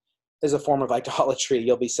E.T. is a form of idolatry,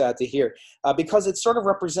 you'll be sad to hear, because it sort of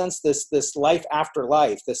represents this life after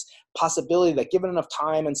life, this possibility that given enough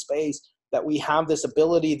time and space, that we have this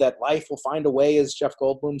ability that life will find a way, as Jeff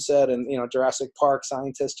Goldblum said, and Jurassic Park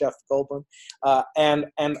scientist Jeff Goldblum. And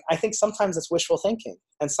I think sometimes it's wishful thinking.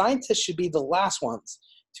 And scientists should be the last ones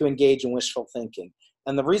to engage in wishful thinking.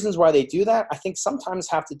 And the reasons why they do that, I think sometimes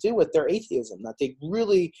have to do with their atheism, that they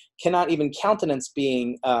really cannot even countenance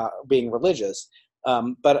being religious.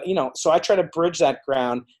 So I try to bridge that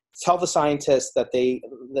ground, tell the scientists that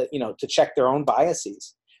to check their own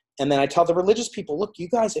biases. And then I tell the religious people, look, you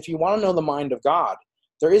guys, if you want to know the mind of God,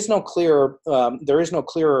 there is no clearer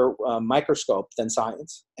microscope than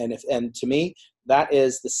science. And to me, that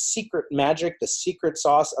is the secret magic, the secret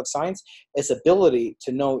sauce of science, its ability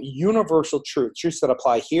to know universal truths that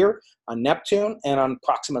apply here on Neptune and on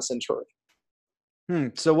Proxima Centauri.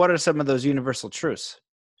 So what are some of those universal truths?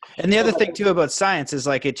 And the other thing too about science is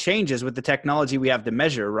like it changes with the technology we have to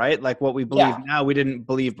measure, right? Like what we believe now, we didn't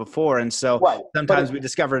believe before. And so sometimes we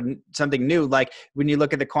discover something new. Like when you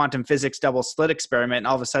look at the quantum physics double slit experiment and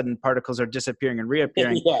all of a sudden particles are disappearing and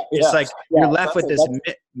reappearing. You're left with this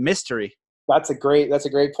mystery. That's a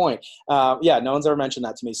great point. No one's ever mentioned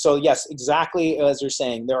that to me. So yes, exactly as you're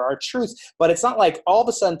saying, there are truths, but it's not like all of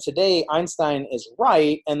a sudden today Einstein is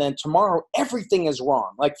right and then tomorrow everything is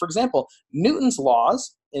wrong. Like for example, Newton's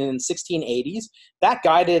laws in 1680s, that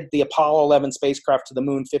guided the Apollo 11 spacecraft to the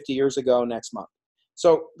moon 50 years ago next month.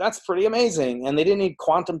 So that's pretty amazing. And they didn't need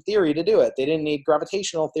quantum theory to do it. They didn't need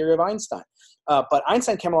gravitational theory of Einstein. But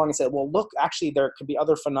Einstein came along and said, well, look, actually there could be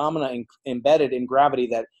other phenomena embedded in gravity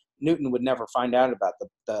that Newton would never find out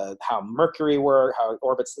about, how Mercury works, how it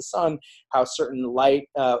orbits the sun, how certain light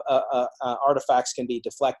artifacts can be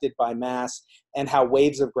deflected by mass, and how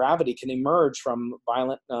waves of gravity can emerge from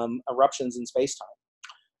violent eruptions in space-time.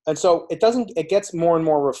 And so it gets more and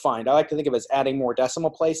more refined. I like to think of it as adding more decimal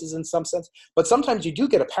places in some sense, but sometimes you do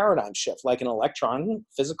get a paradigm shift, like an electron,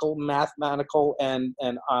 physical, mathematical, and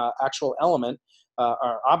actual element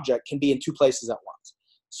or object can be in two places at once.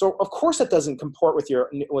 So of course it doesn't comport with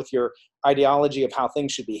your ideology of how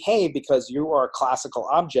things should behave, because you are a classical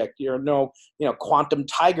object. You're no, quantum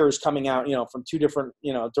tigers coming out, from two different,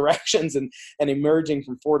 directions and emerging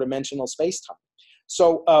from four-dimensional space-time.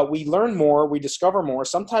 So we learn more, we discover more.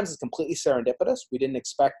 Sometimes it's completely serendipitous. We didn't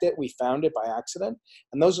expect it. We found it by accident.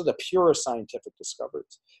 And those are the purest scientific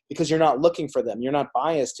discoveries, because you're not looking for them. You're not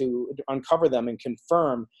biased to uncover them and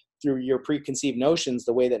confirm through your preconceived notions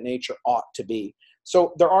the way that nature ought to be.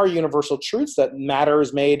 So there are universal truths that matter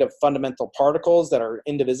is made of fundamental particles that are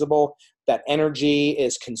indivisible, that energy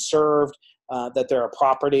is conserved, that there are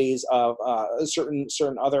properties of certain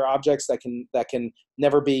other objects that can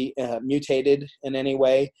never be mutated in any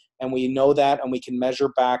way, and we know that, and we can measure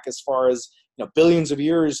back as far as billions of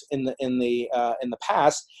years in the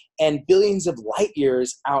past, and billions of light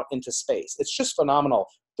years out into space. It's just phenomenal,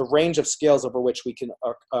 the range of scales over which we can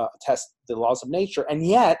test the laws of nature, and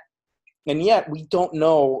yet we don't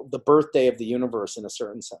know the birthday of the universe in a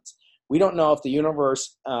certain sense. We don't know if the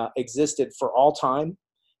universe existed for all time,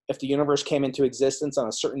 if the universe came into existence on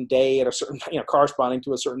a certain day at a certain, corresponding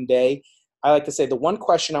to a certain day. I like to say the one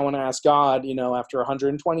question I want to ask God, after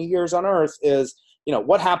 120 years on Earth is,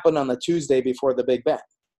 what happened on the Tuesday before the Big Bang?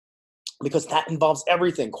 Because that involves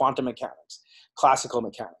everything: quantum mechanics, classical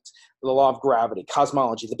mechanics, the law of gravity,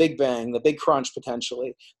 cosmology, the Big Bang, the Big Crunch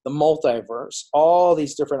potentially, the multiverse, all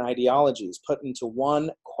these different ideologies put into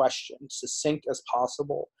one question, succinct as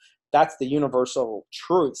possible. That's the universal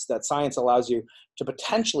truths that science allows you to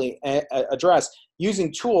potentially address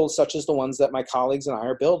using tools such as the ones that my colleagues and I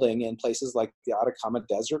are building in places like the Atacama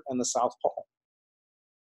Desert and the South Pole.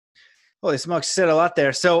 Holy smokes, you said a lot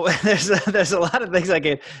there. So there's a lot of things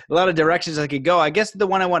a lot of directions I could go. I guess the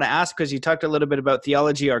one I want to ask, because you talked a little bit about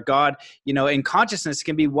theology or God, and consciousness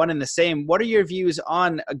can be one and the same. What are your views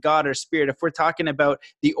on a God or spirit? If we're talking about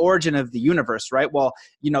the origin of the universe, right? Well,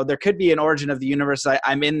 there could be an origin of the universe.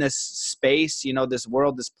 I'm in this space, this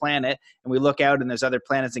world, this planet, and we look out and there's other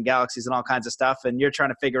planets and galaxies and all kinds of stuff. And you're trying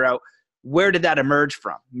to figure out, where did that emerge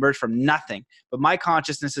from? Emerge from nothing. But my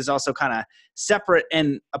consciousness is also kind of separate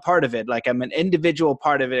and a part of it. Like I'm an individual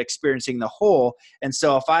part of it, experiencing the whole. And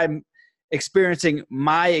so if I'm experiencing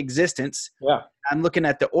my existence, I'm looking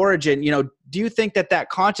at the origin, do you think that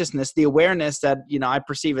consciousness, the awareness that, I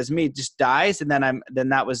perceive as me, just dies and then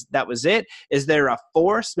that was it? Is there a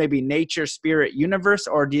force, maybe nature, spirit, universe,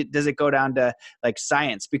 or does it go down to like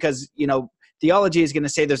science? Because, theology is going to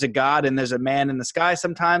say there's a God and there's a man in the sky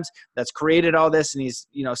sometimes that's created all this, and he's,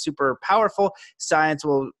 super powerful. Science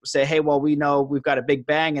will say, hey, well, we know we've got a big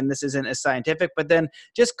bang and this isn't as scientific. But then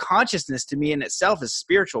just consciousness to me in itself is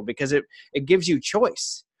spiritual, because it gives you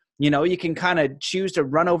choice. You can kind of choose to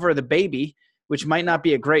run over the baby, which might not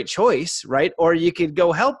be a great choice, right? Or you could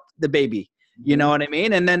go help the baby. You know what I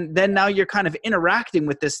mean? And then now you're kind of interacting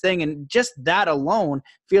with this thing, and just that alone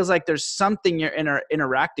feels like there's something you're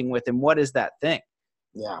interacting with. And what is that thing?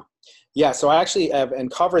 Yeah. So I actually have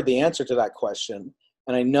uncovered the answer to that question,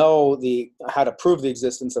 and I know how to prove the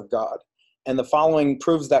existence of God. And the following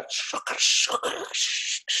proves that.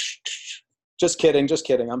 Just kidding.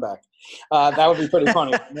 I'm back. That would be pretty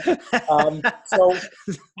funny. So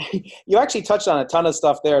you actually touched on a ton of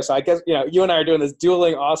stuff there. So I guess, you and I are doing this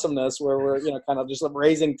dueling awesomeness where we're, kind of just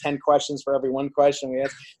raising 10 questions for every one question we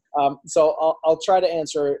ask. So I'll try to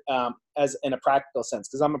answer as in a practical sense,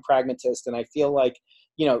 because I'm a pragmatist, and I feel like,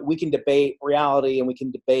 we can debate reality and we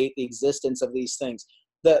can debate the existence of these things.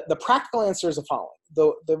 The practical answer is the following.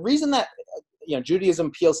 The reason that, Judaism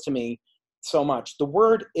appeals to me so much, the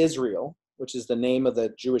word Israel, which is the name of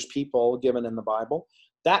the Jewish people given in the Bible,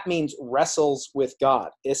 that means wrestles with God.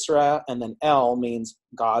 Isra, and then El means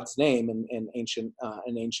God's name in ancient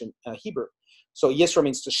Hebrew. So Yisra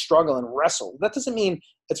means to struggle and wrestle. That doesn't mean,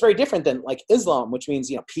 it's very different than like Islam, which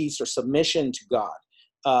means peace or submission to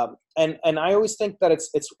God. And I always think that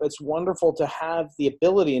it's wonderful to have the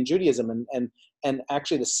ability in Judaism, and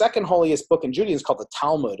actually the second holiest book in Judaism is called the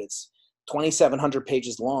Talmud. It's 2,700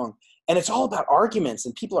 pages long. And it's all about arguments,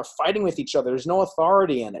 and people are fighting with each other. There's no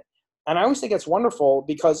authority in it. And I always think it's wonderful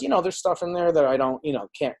because, there's stuff in there that I don't,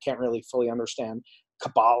 can't really fully understand,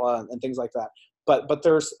 Kabbalah and things like that. But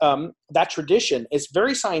there's that tradition is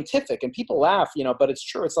very scientific, and people laugh, but it's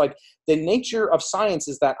true. It's like the nature of science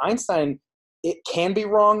is that Einstein, it can be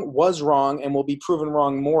wrong, was wrong, and will be proven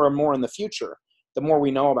wrong more and more in the future, the more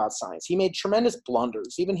we know about science. He made tremendous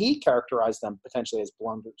blunders. Even he characterized them potentially as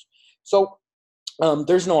blunders. So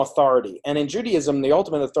there's no authority. And in Judaism, the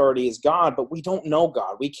ultimate authority is God, but we don't know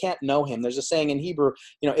God. We can't know him. There's a saying in Hebrew,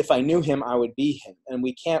 if I knew him, I would be him. And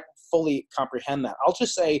we can't fully comprehend that. I'll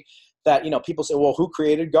just say that, people say, well, who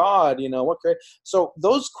created God? What created? So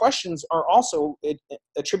those questions are also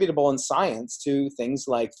attributable in science to things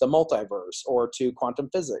like the multiverse or to quantum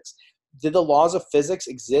physics. Did the laws of physics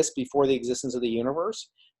exist before the existence of the universe?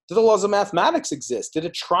 Did the laws of mathematics exist? Did a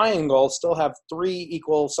triangle still have three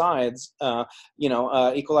equal sides,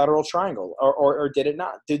 equilateral triangle, or did it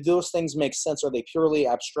not? Did those things make sense? Are they purely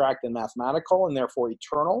abstract and mathematical and therefore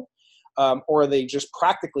eternal? Or are they just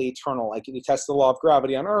practically eternal? Like if you test the law of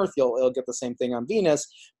gravity on Earth, you'll get the same thing on Venus.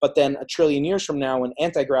 But then a trillion years from now, when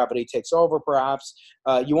anti-gravity takes over, perhaps,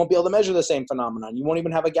 you won't be able to measure the same phenomenon. You won't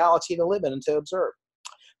even have a galaxy to live in and to observe.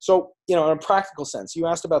 So, in a practical sense, you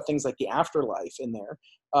asked about things like the afterlife in there.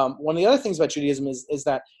 One of the other things about Judaism is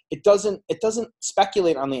that it doesn't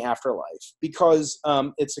speculate on the afterlife, because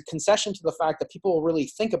it's a concession to the fact that people will really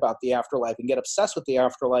think about the afterlife and get obsessed with the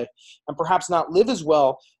afterlife, and perhaps not live as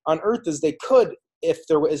well on earth as they could if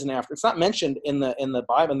there is an after. It's not mentioned in the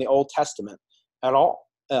Bible, in the Old Testament, at all.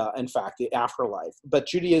 In fact, the afterlife. But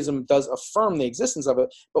Judaism does affirm the existence of it,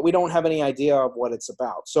 but we don't have any idea of what it's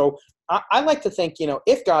about. So I like to think,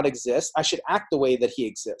 if God exists, I should act the way that he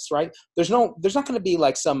exists, right? There's not going to be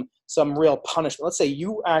like some real punishment. Let's say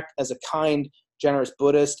you act as a kind, generous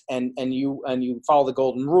Buddhist, and you follow the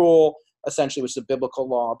golden rule, essentially, which is a biblical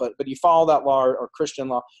law, but you follow that law or Christian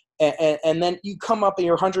law, and then you come up in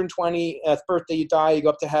your 120th birthday, you die, you go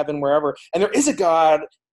up to heaven, wherever, and there is a God.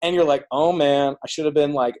 And you're like, oh man, I should have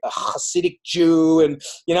been like a Hasidic Jew and,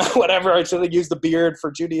 whatever. I should have used the beard for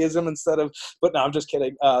Judaism instead of, but no, I'm just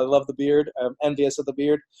kidding. I love the beard. I'm envious of the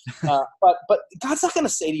beard. But God's not going to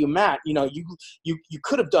say to you, Matt, you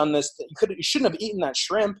could have done this. You shouldn't have eaten that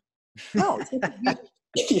shrimp. No,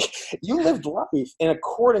 you lived life in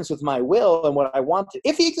accordance with my will and what I wanted.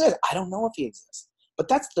 If he exists, I don't know if he exists, but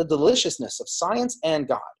that's the deliciousness of science and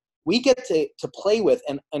God. We get to play with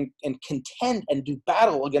and contend and do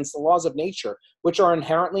battle against the laws of nature, which are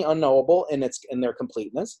inherently unknowable in their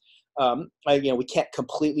completeness. We can't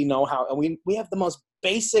completely know how, and we have the most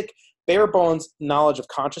basic, bare bones knowledge of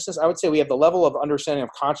consciousness. I would say we have the level of understanding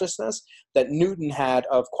of consciousness that Newton had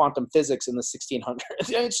of quantum physics in the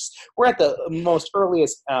 1600s. We're at the most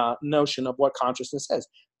earliest notion of what consciousness is.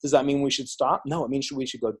 Does that mean we should stop? No, it means we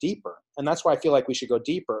should go deeper, and that's why I feel like we should go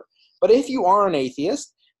deeper. But if you are an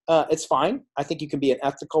atheist, it's fine. I think you can be an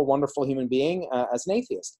ethical, wonderful human being as an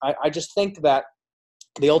atheist. I just think that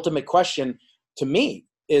the ultimate question to me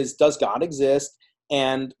is, does God exist?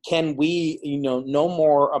 And can we, know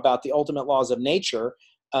more about the ultimate laws of nature?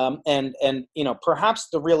 And perhaps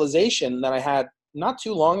the realization that I had not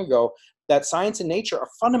too long ago that science and nature are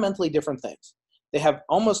fundamentally different things. They have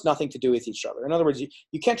almost nothing to do with each other. In other words,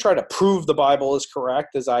 you can't try to prove the Bible is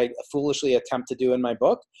correct, as I foolishly attempt to do in my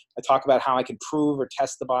book. I talk about how I can prove or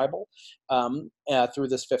test the Bible through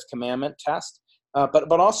this fifth commandment test.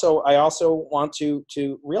 But also, I also want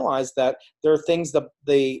to realize that there are things that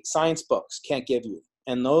the science books can't give you.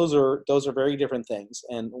 And those are very different things.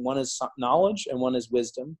 And one is knowledge and one is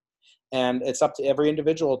wisdom. And it's up to every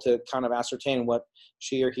individual to kind of ascertain what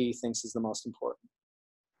she or he thinks is the most important.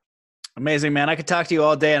 Amazing, man. I could talk to you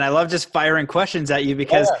all day, and I love just firing questions at you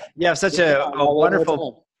because you have such a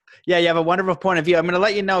wonderful, you have a wonderful point of view. I'm going to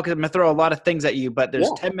let you know because I'm going to throw a lot of things at you, but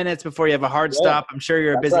there's 10 minutes before you have a hard stop. I'm sure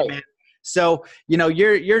you're a busy man. So,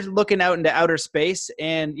 you're looking out into outer space,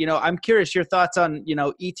 and, I'm curious your thoughts on,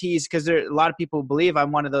 ETs, because there are a lot of people believe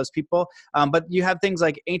I'm one of those people. But you have things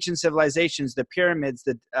like ancient civilizations, the pyramids,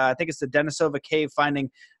 I think it's the Denisova cave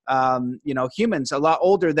finding, humans a lot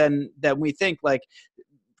older than we think. Like,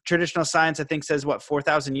 traditional science, I think, says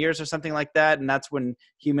 4,000 years or something like that. And that's when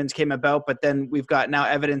humans came about. But then we've got now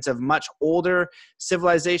evidence of much older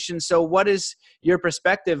civilizations. So what is your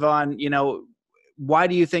perspective on, why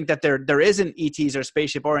do you think that there isn't ETs or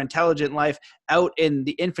spaceship or intelligent life out in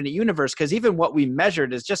the infinite universe? Because even what we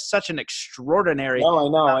measured is just such an extraordinary. No,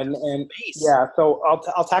 I know. And yeah, so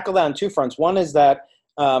I'll tackle that on two fronts. One is that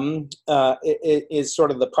it is sort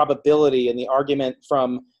of the probability and the argument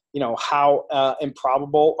from, how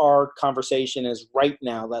improbable our conversation is right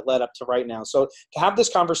now, that led up to right now. So to have this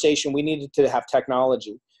conversation, we needed to have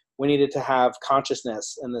technology. We needed to have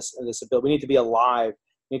consciousness and this ability. We need to be alive.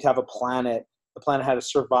 We need to have a planet. The planet had to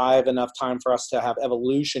survive enough time for us to have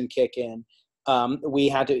evolution kick in. We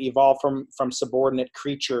had to evolve from subordinate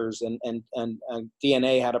creatures, and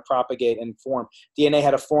DNA had to propagate and form. DNA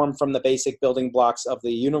had to form from the basic building blocks of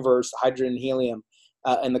the universe, hydrogen and helium,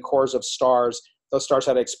 and the cores of stars. Those stars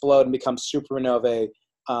had to explode and become supernovae.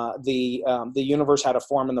 The universe had to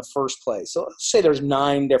form in the first place. So let's say there's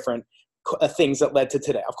 9 different things that led to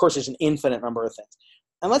today. Of course, there's an infinite number of things.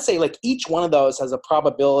 And let's say like each one of those has a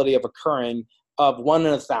probability of occurring of 1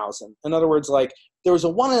 in 1,000. In other words, like there was a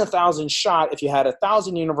 1 in 1,000 shot. If you had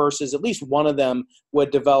 1,000 universes, at least one of them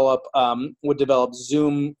would develop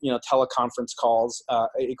Zoom, teleconference calls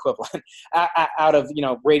equivalent out of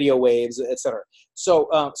radio waves, etc.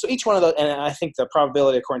 So each one of those, and I think the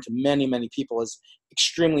probability, according to many people, is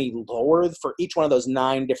extremely lower for each one of those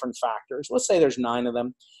 9 different factors. Let's say there's 9 of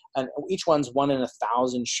them, and each one's 1 in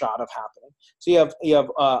 1,000 shot of happening. So you have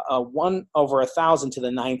 1 over 1,000 to the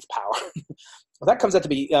 9th power. Well, that comes out to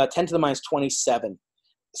be 10 to the minus 27.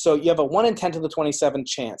 So you have a 1 in 10 to the 27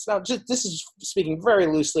 chance. Now, this is speaking very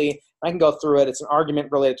loosely. I can go through it. It's an argument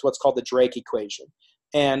related to what's called the Drake equation.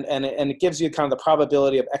 and it gives you kind of the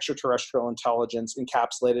probability of extraterrestrial intelligence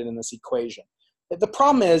encapsulated in this equation. The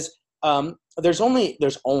problem is there's only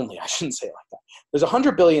I shouldn't say it like that. There's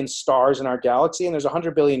 100 billion stars in our galaxy, and there's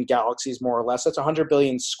 100 billion galaxies, more or less. That's 100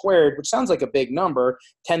 billion squared, which sounds like a big number,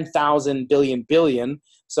 10,000 billion billion.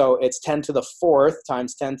 So it's 10 to the 4th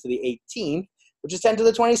times 10 to the 18th, which is 10 to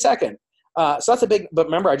the 22nd. So that's a big, but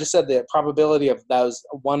remember, I just said the probability of those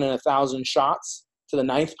 1 in 1,000 shots to the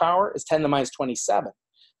 9th power is 10 to the minus 27.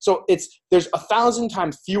 So there's 1,000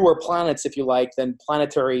 times fewer planets, if you like, than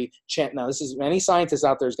planetary chance. Now, this is many scientists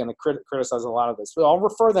out there is going to criticize a lot of this, but I'll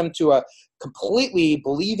refer them to a completely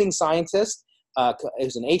believing scientist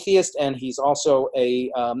who's an atheist, and he's also a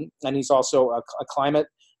climate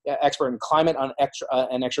expert in climate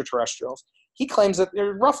and extraterrestrials. He claims that there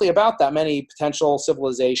are roughly about that many potential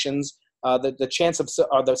civilizations. The chance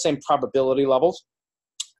are the same probability levels.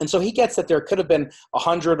 And so he gets that there could have been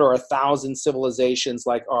 100 or 1,000 civilizations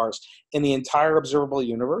like ours in the entire observable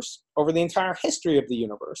universe over the entire history of the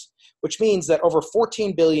universe, which means that over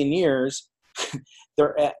 14 billion years,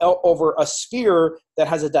 over a sphere that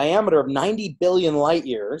has a diameter of 90 billion light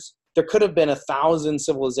years, there could have been 1,000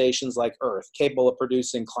 civilizations like Earth capable of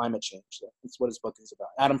producing climate change. That's what his book is about.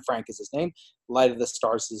 Adam Frank is his name. Light of the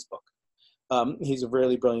Stars is his book. He's a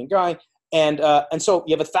really brilliant guy. And so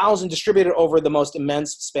you have 1,000 distributed over the most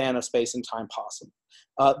immense span of space and time possible.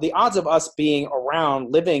 The odds of us being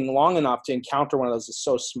around, living long enough to encounter one of those is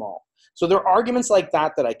so small. So there are arguments like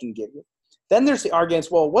that I can give you. Then there's the arguments,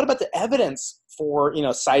 well, what about the evidence for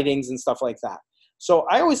sightings and stuff like that? So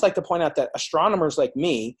I always like to point out that astronomers like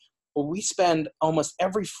me, we spend almost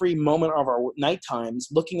every free moment of our night times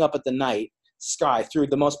looking up at the night sky through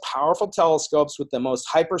the most powerful telescopes with the most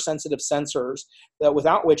hypersensitive sensors, that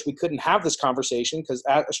without which we couldn't have this conversation, because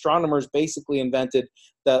astronomers basically invented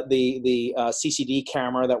the CCD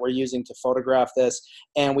camera that we're using to photograph this,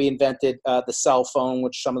 and we invented the cell phone,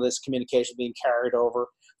 which some of this communication being carried over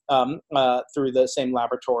through the same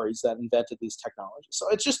laboratories that invented these technologies. So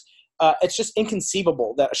it's just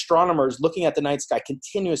inconceivable that astronomers looking at the night sky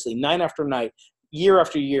continuously, night after night, year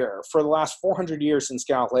after year, for the last 400 years since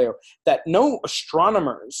Galileo, that no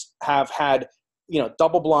astronomers have had,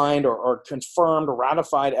 double-blind or confirmed or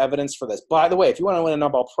ratified evidence for this. By the way, if you want to win a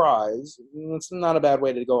Nobel Prize, it's not a bad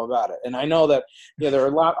way to go about it. And I know that there are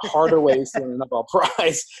a lot harder ways to win a Nobel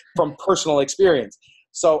Prize from personal experience.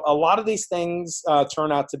 So a lot of these things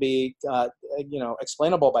turn out to be,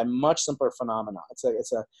 explainable by much simpler phenomena.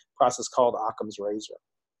 It's a process called Occam's razor.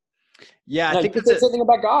 Yeah, I think it's something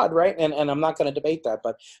about God, right? And I'm not going to debate that,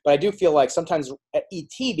 but I do feel like sometimes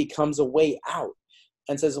ET becomes a way out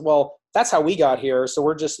and says, well, that's how we got here. So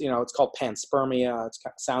we're just, it's called panspermia. It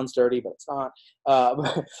sounds dirty, but it's not.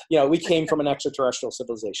 We came from an extraterrestrial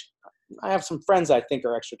civilization. I have some friends I think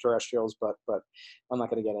are extraterrestrials, but I'm not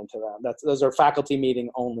going to get into that. Those are faculty meeting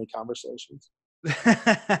only conversations.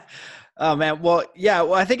 Oh man. Well, yeah.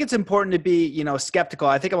 Well, I think it's important to be, skeptical.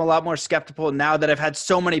 I think I'm a lot more skeptical now that I've had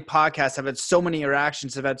so many podcasts. I've had so many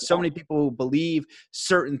interactions. I've had so many people who believe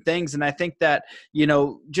certain things. And I think that,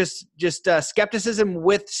 just skepticism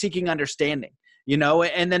with seeking understanding,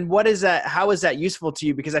 and then what is that? How is that useful to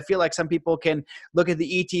you? Because I feel like some people can look at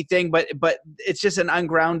the ET thing, but it's just an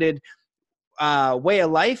ungrounded way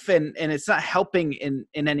of life, and it's not helping in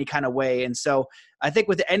any kind of way. And so I think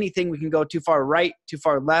with anything, we can go too far right, too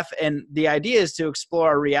far left. And the idea is to explore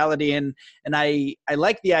our reality. And I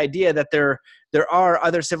like the idea that there are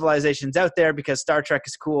other civilizations out there, because Star Trek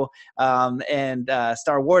is cool, and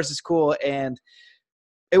Star Wars is cool. And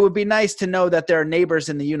it would be nice to know that there are neighbors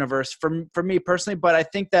in the universe for me personally, but I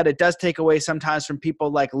think that it does take away sometimes from people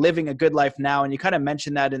like living a good life now. And you kind of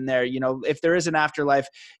mentioned that in there, if there is an afterlife,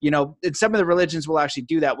 and some of the religions will actually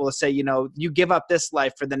do that. Will say, you give up this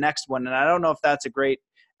life for the next one. And I don't know if that's a great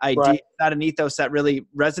idea, right. Not an ethos that really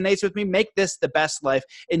resonates with me. Make this the best life.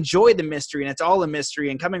 Enjoy the mystery, and it's all a mystery.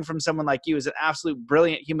 And coming from someone like you, is an absolute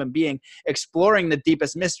brilliant human being, exploring the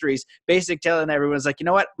deepest mysteries, basic telling everyone's like, you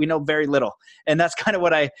know what, we know very little. And that's kind of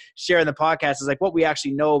what I share in the podcast, is like what we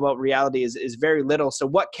actually know about reality is very little. So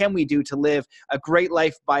what can we do to live a great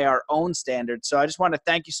life by our own standards? So I just want to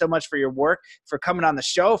thank you so much for your work, for coming on the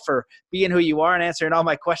show, for being who you are and answering all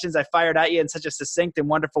my questions I fired at you in such a succinct and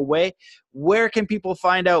wonderful way. Where can people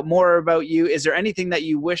find out more about you? Is there anything that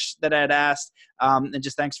you wish that I had asked? And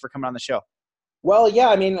just thanks for coming on the show. Well, yeah,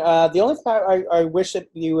 I mean, the only thing I wish that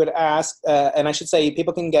you would ask, and I should say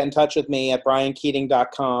people can get in touch with me at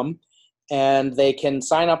briankeating.com, and they can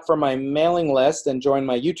sign up for my mailing list and join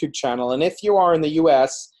my YouTube channel. And if you are in the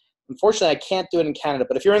U.S., unfortunately, I can't do it in Canada,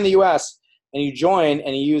 but if you're in the U.S. and you join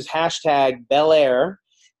and you use hashtag Bel Air,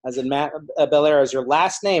 as in Matt Belair as your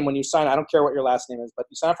last name when you sign. I don't care what your last name is, but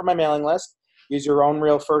you sign up for my mailing list. Use your own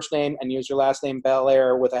real first name and use your last name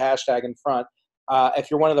Belair with a hashtag in front. If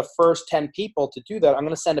you're one of the first 10 people to do that, I'm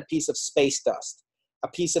going to send a piece of space dust, a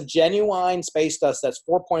piece of genuine space dust that's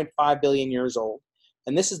 4.5 billion years old.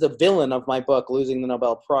 And this is the villain of my book, Losing the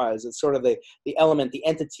Nobel Prize. It's sort of the element, the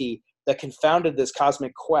entity that confounded this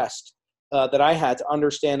cosmic quest that I had to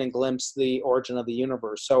understand and glimpse the origin of the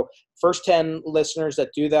universe. So first 10 listeners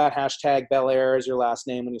that do that, hashtag Belair is your last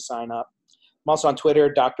name when you sign up. I'm also on Twitter,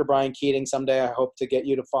 Dr. Brian Keating. Someday I hope to get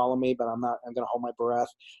you to follow me, but I'm going to hold my breath.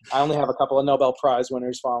 I only have a couple of Nobel Prize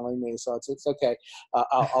winners following me, so it's okay.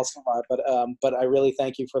 I'll survive. But I really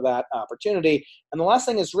thank you for that opportunity. And the last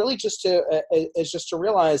thing is really just to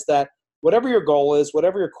realize that whatever your goal is,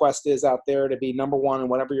 whatever your quest is out there to be number one in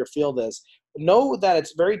whatever your field is, know that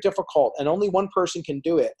it's very difficult and only one person can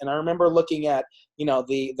do it. And I remember looking at,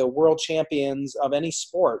 the world champions of any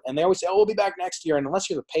sport, and they always say, we'll be back next year. And unless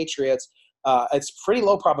you're the Patriots, it's pretty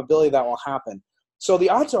low probability that will happen. So the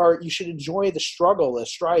odds are you should enjoy the struggle, the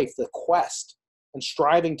strife, the quest, and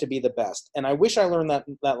striving to be the best. And I wish I learned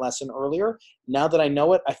that lesson earlier. Now that I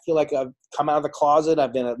know it, I feel like I've come out of the closet.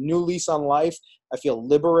 I've been a new lease on life. I feel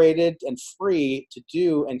liberated and free to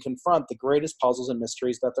do and confront the greatest puzzles and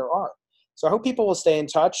mysteries that there are. So I hope people will stay in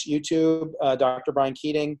touch. YouTube, Dr. Brian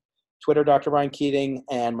Keating, Twitter, Dr. Brian Keating,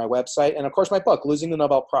 and my website. And of course, my book, Losing the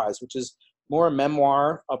Nobel Prize, which is more a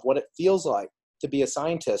memoir of what it feels like to be a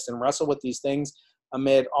scientist and wrestle with these things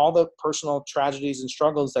amid all the personal tragedies and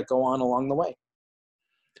struggles that go on along the way.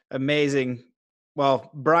 Amazing. Well,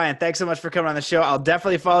 Brian, thanks so much for coming on the show. I'll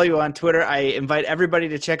definitely follow you on Twitter. I invite everybody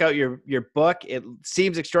to check out your book. It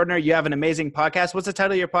seems extraordinary. You have an amazing podcast. What's the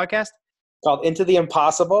title of your podcast? Called Into the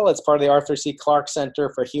Impossible. It's part of the Arthur C. Clarke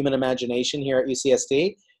Center for Human Imagination here at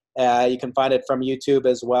UCSD. You can find it from YouTube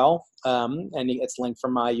as well. And it's linked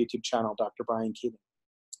from my YouTube channel, Dr. Brian Keating.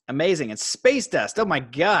 Amazing. It's Space Dust. Oh my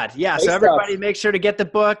God. Yeah. Space so everybody make sure to get the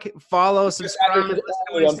book, follow, subscribe.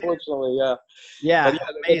 Unfortunately, yeah. Yeah.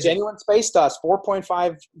 The genuine space dust,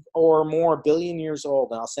 4.5 or more billion years old.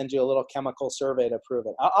 And I'll send you a little chemical survey to prove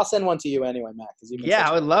it. I'll send one to you anyway, Matt.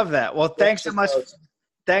 I would love that. Well, thanks so much.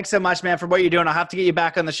 Thanks so much, man, for what you're doing. I'll have to get you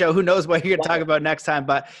back on the show. Who knows what you're going to talk about next time,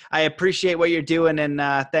 but I appreciate what you're doing, and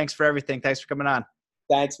thanks for everything. Thanks for coming on.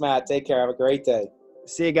 Thanks, Matt. Take care. Have a great day.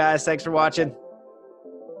 See you guys. Thanks for watching.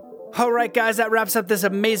 All right, guys, that wraps up this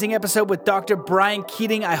amazing episode with Dr. Brian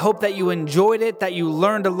Keating. I hope that you enjoyed it, that you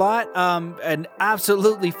learned a lot. An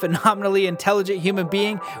absolutely phenomenally intelligent human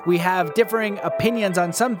being. We have differing opinions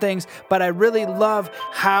on some things, but I really love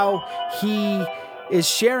how he is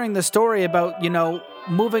sharing the story about,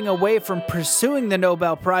 moving away from pursuing the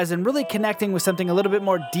Nobel Prize and really connecting with something a little bit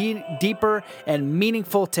more deeper and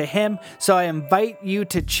meaningful to him. So I invite you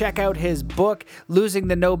to check out his book, Losing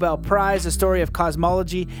the Nobel Prize, a story of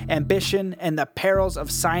cosmology, ambition, and the perils of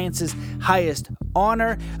science's highest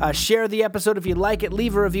honor. Share the episode if you like it.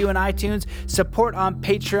 Leave a review in iTunes. Support on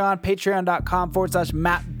Patreon,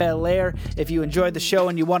 patreon.com/Matt Belair if you enjoyed the show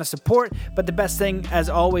and you want to support. But the best thing, as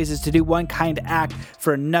always, is to do one kind act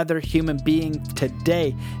for another human being today.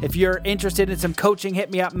 If you're interested in some coaching,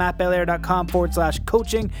 hit me up,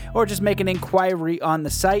 mattbelair.com/coaching, or just make an inquiry on the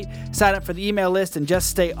site. Sign up for the email list and just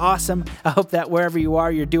stay awesome. I hope that wherever you are,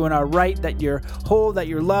 you're doing all right, that you're whole, that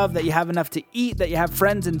you're loved, that you have enough to eat, that you have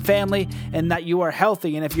friends and family, and that you are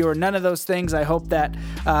healthy. And if you are none of those things, I hope that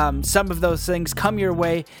some of those things come your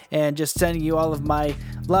way, and just sending you all of my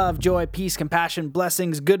love, joy, peace, compassion,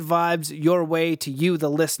 blessings, good vibes your way to you, the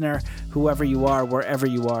listener, whoever you are, wherever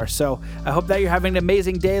you are. So I hope that you're having an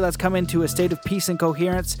amazing day. Let's come into a state of peace and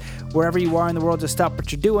coherence wherever you are in the world. Just stop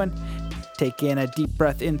what you're doing. Take in a deep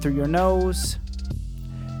breath in through your nose.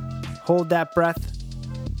 Hold that breath.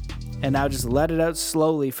 And now just let it out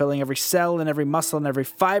slowly, filling every cell and every muscle and every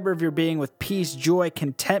fiber of your being with peace, joy,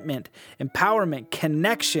 contentment, empowerment,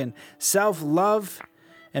 connection, self-love,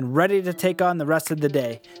 and ready to take on the rest of the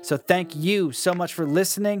day. So thank you so much for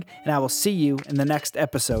listening, and I will see you in the next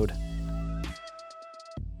episode.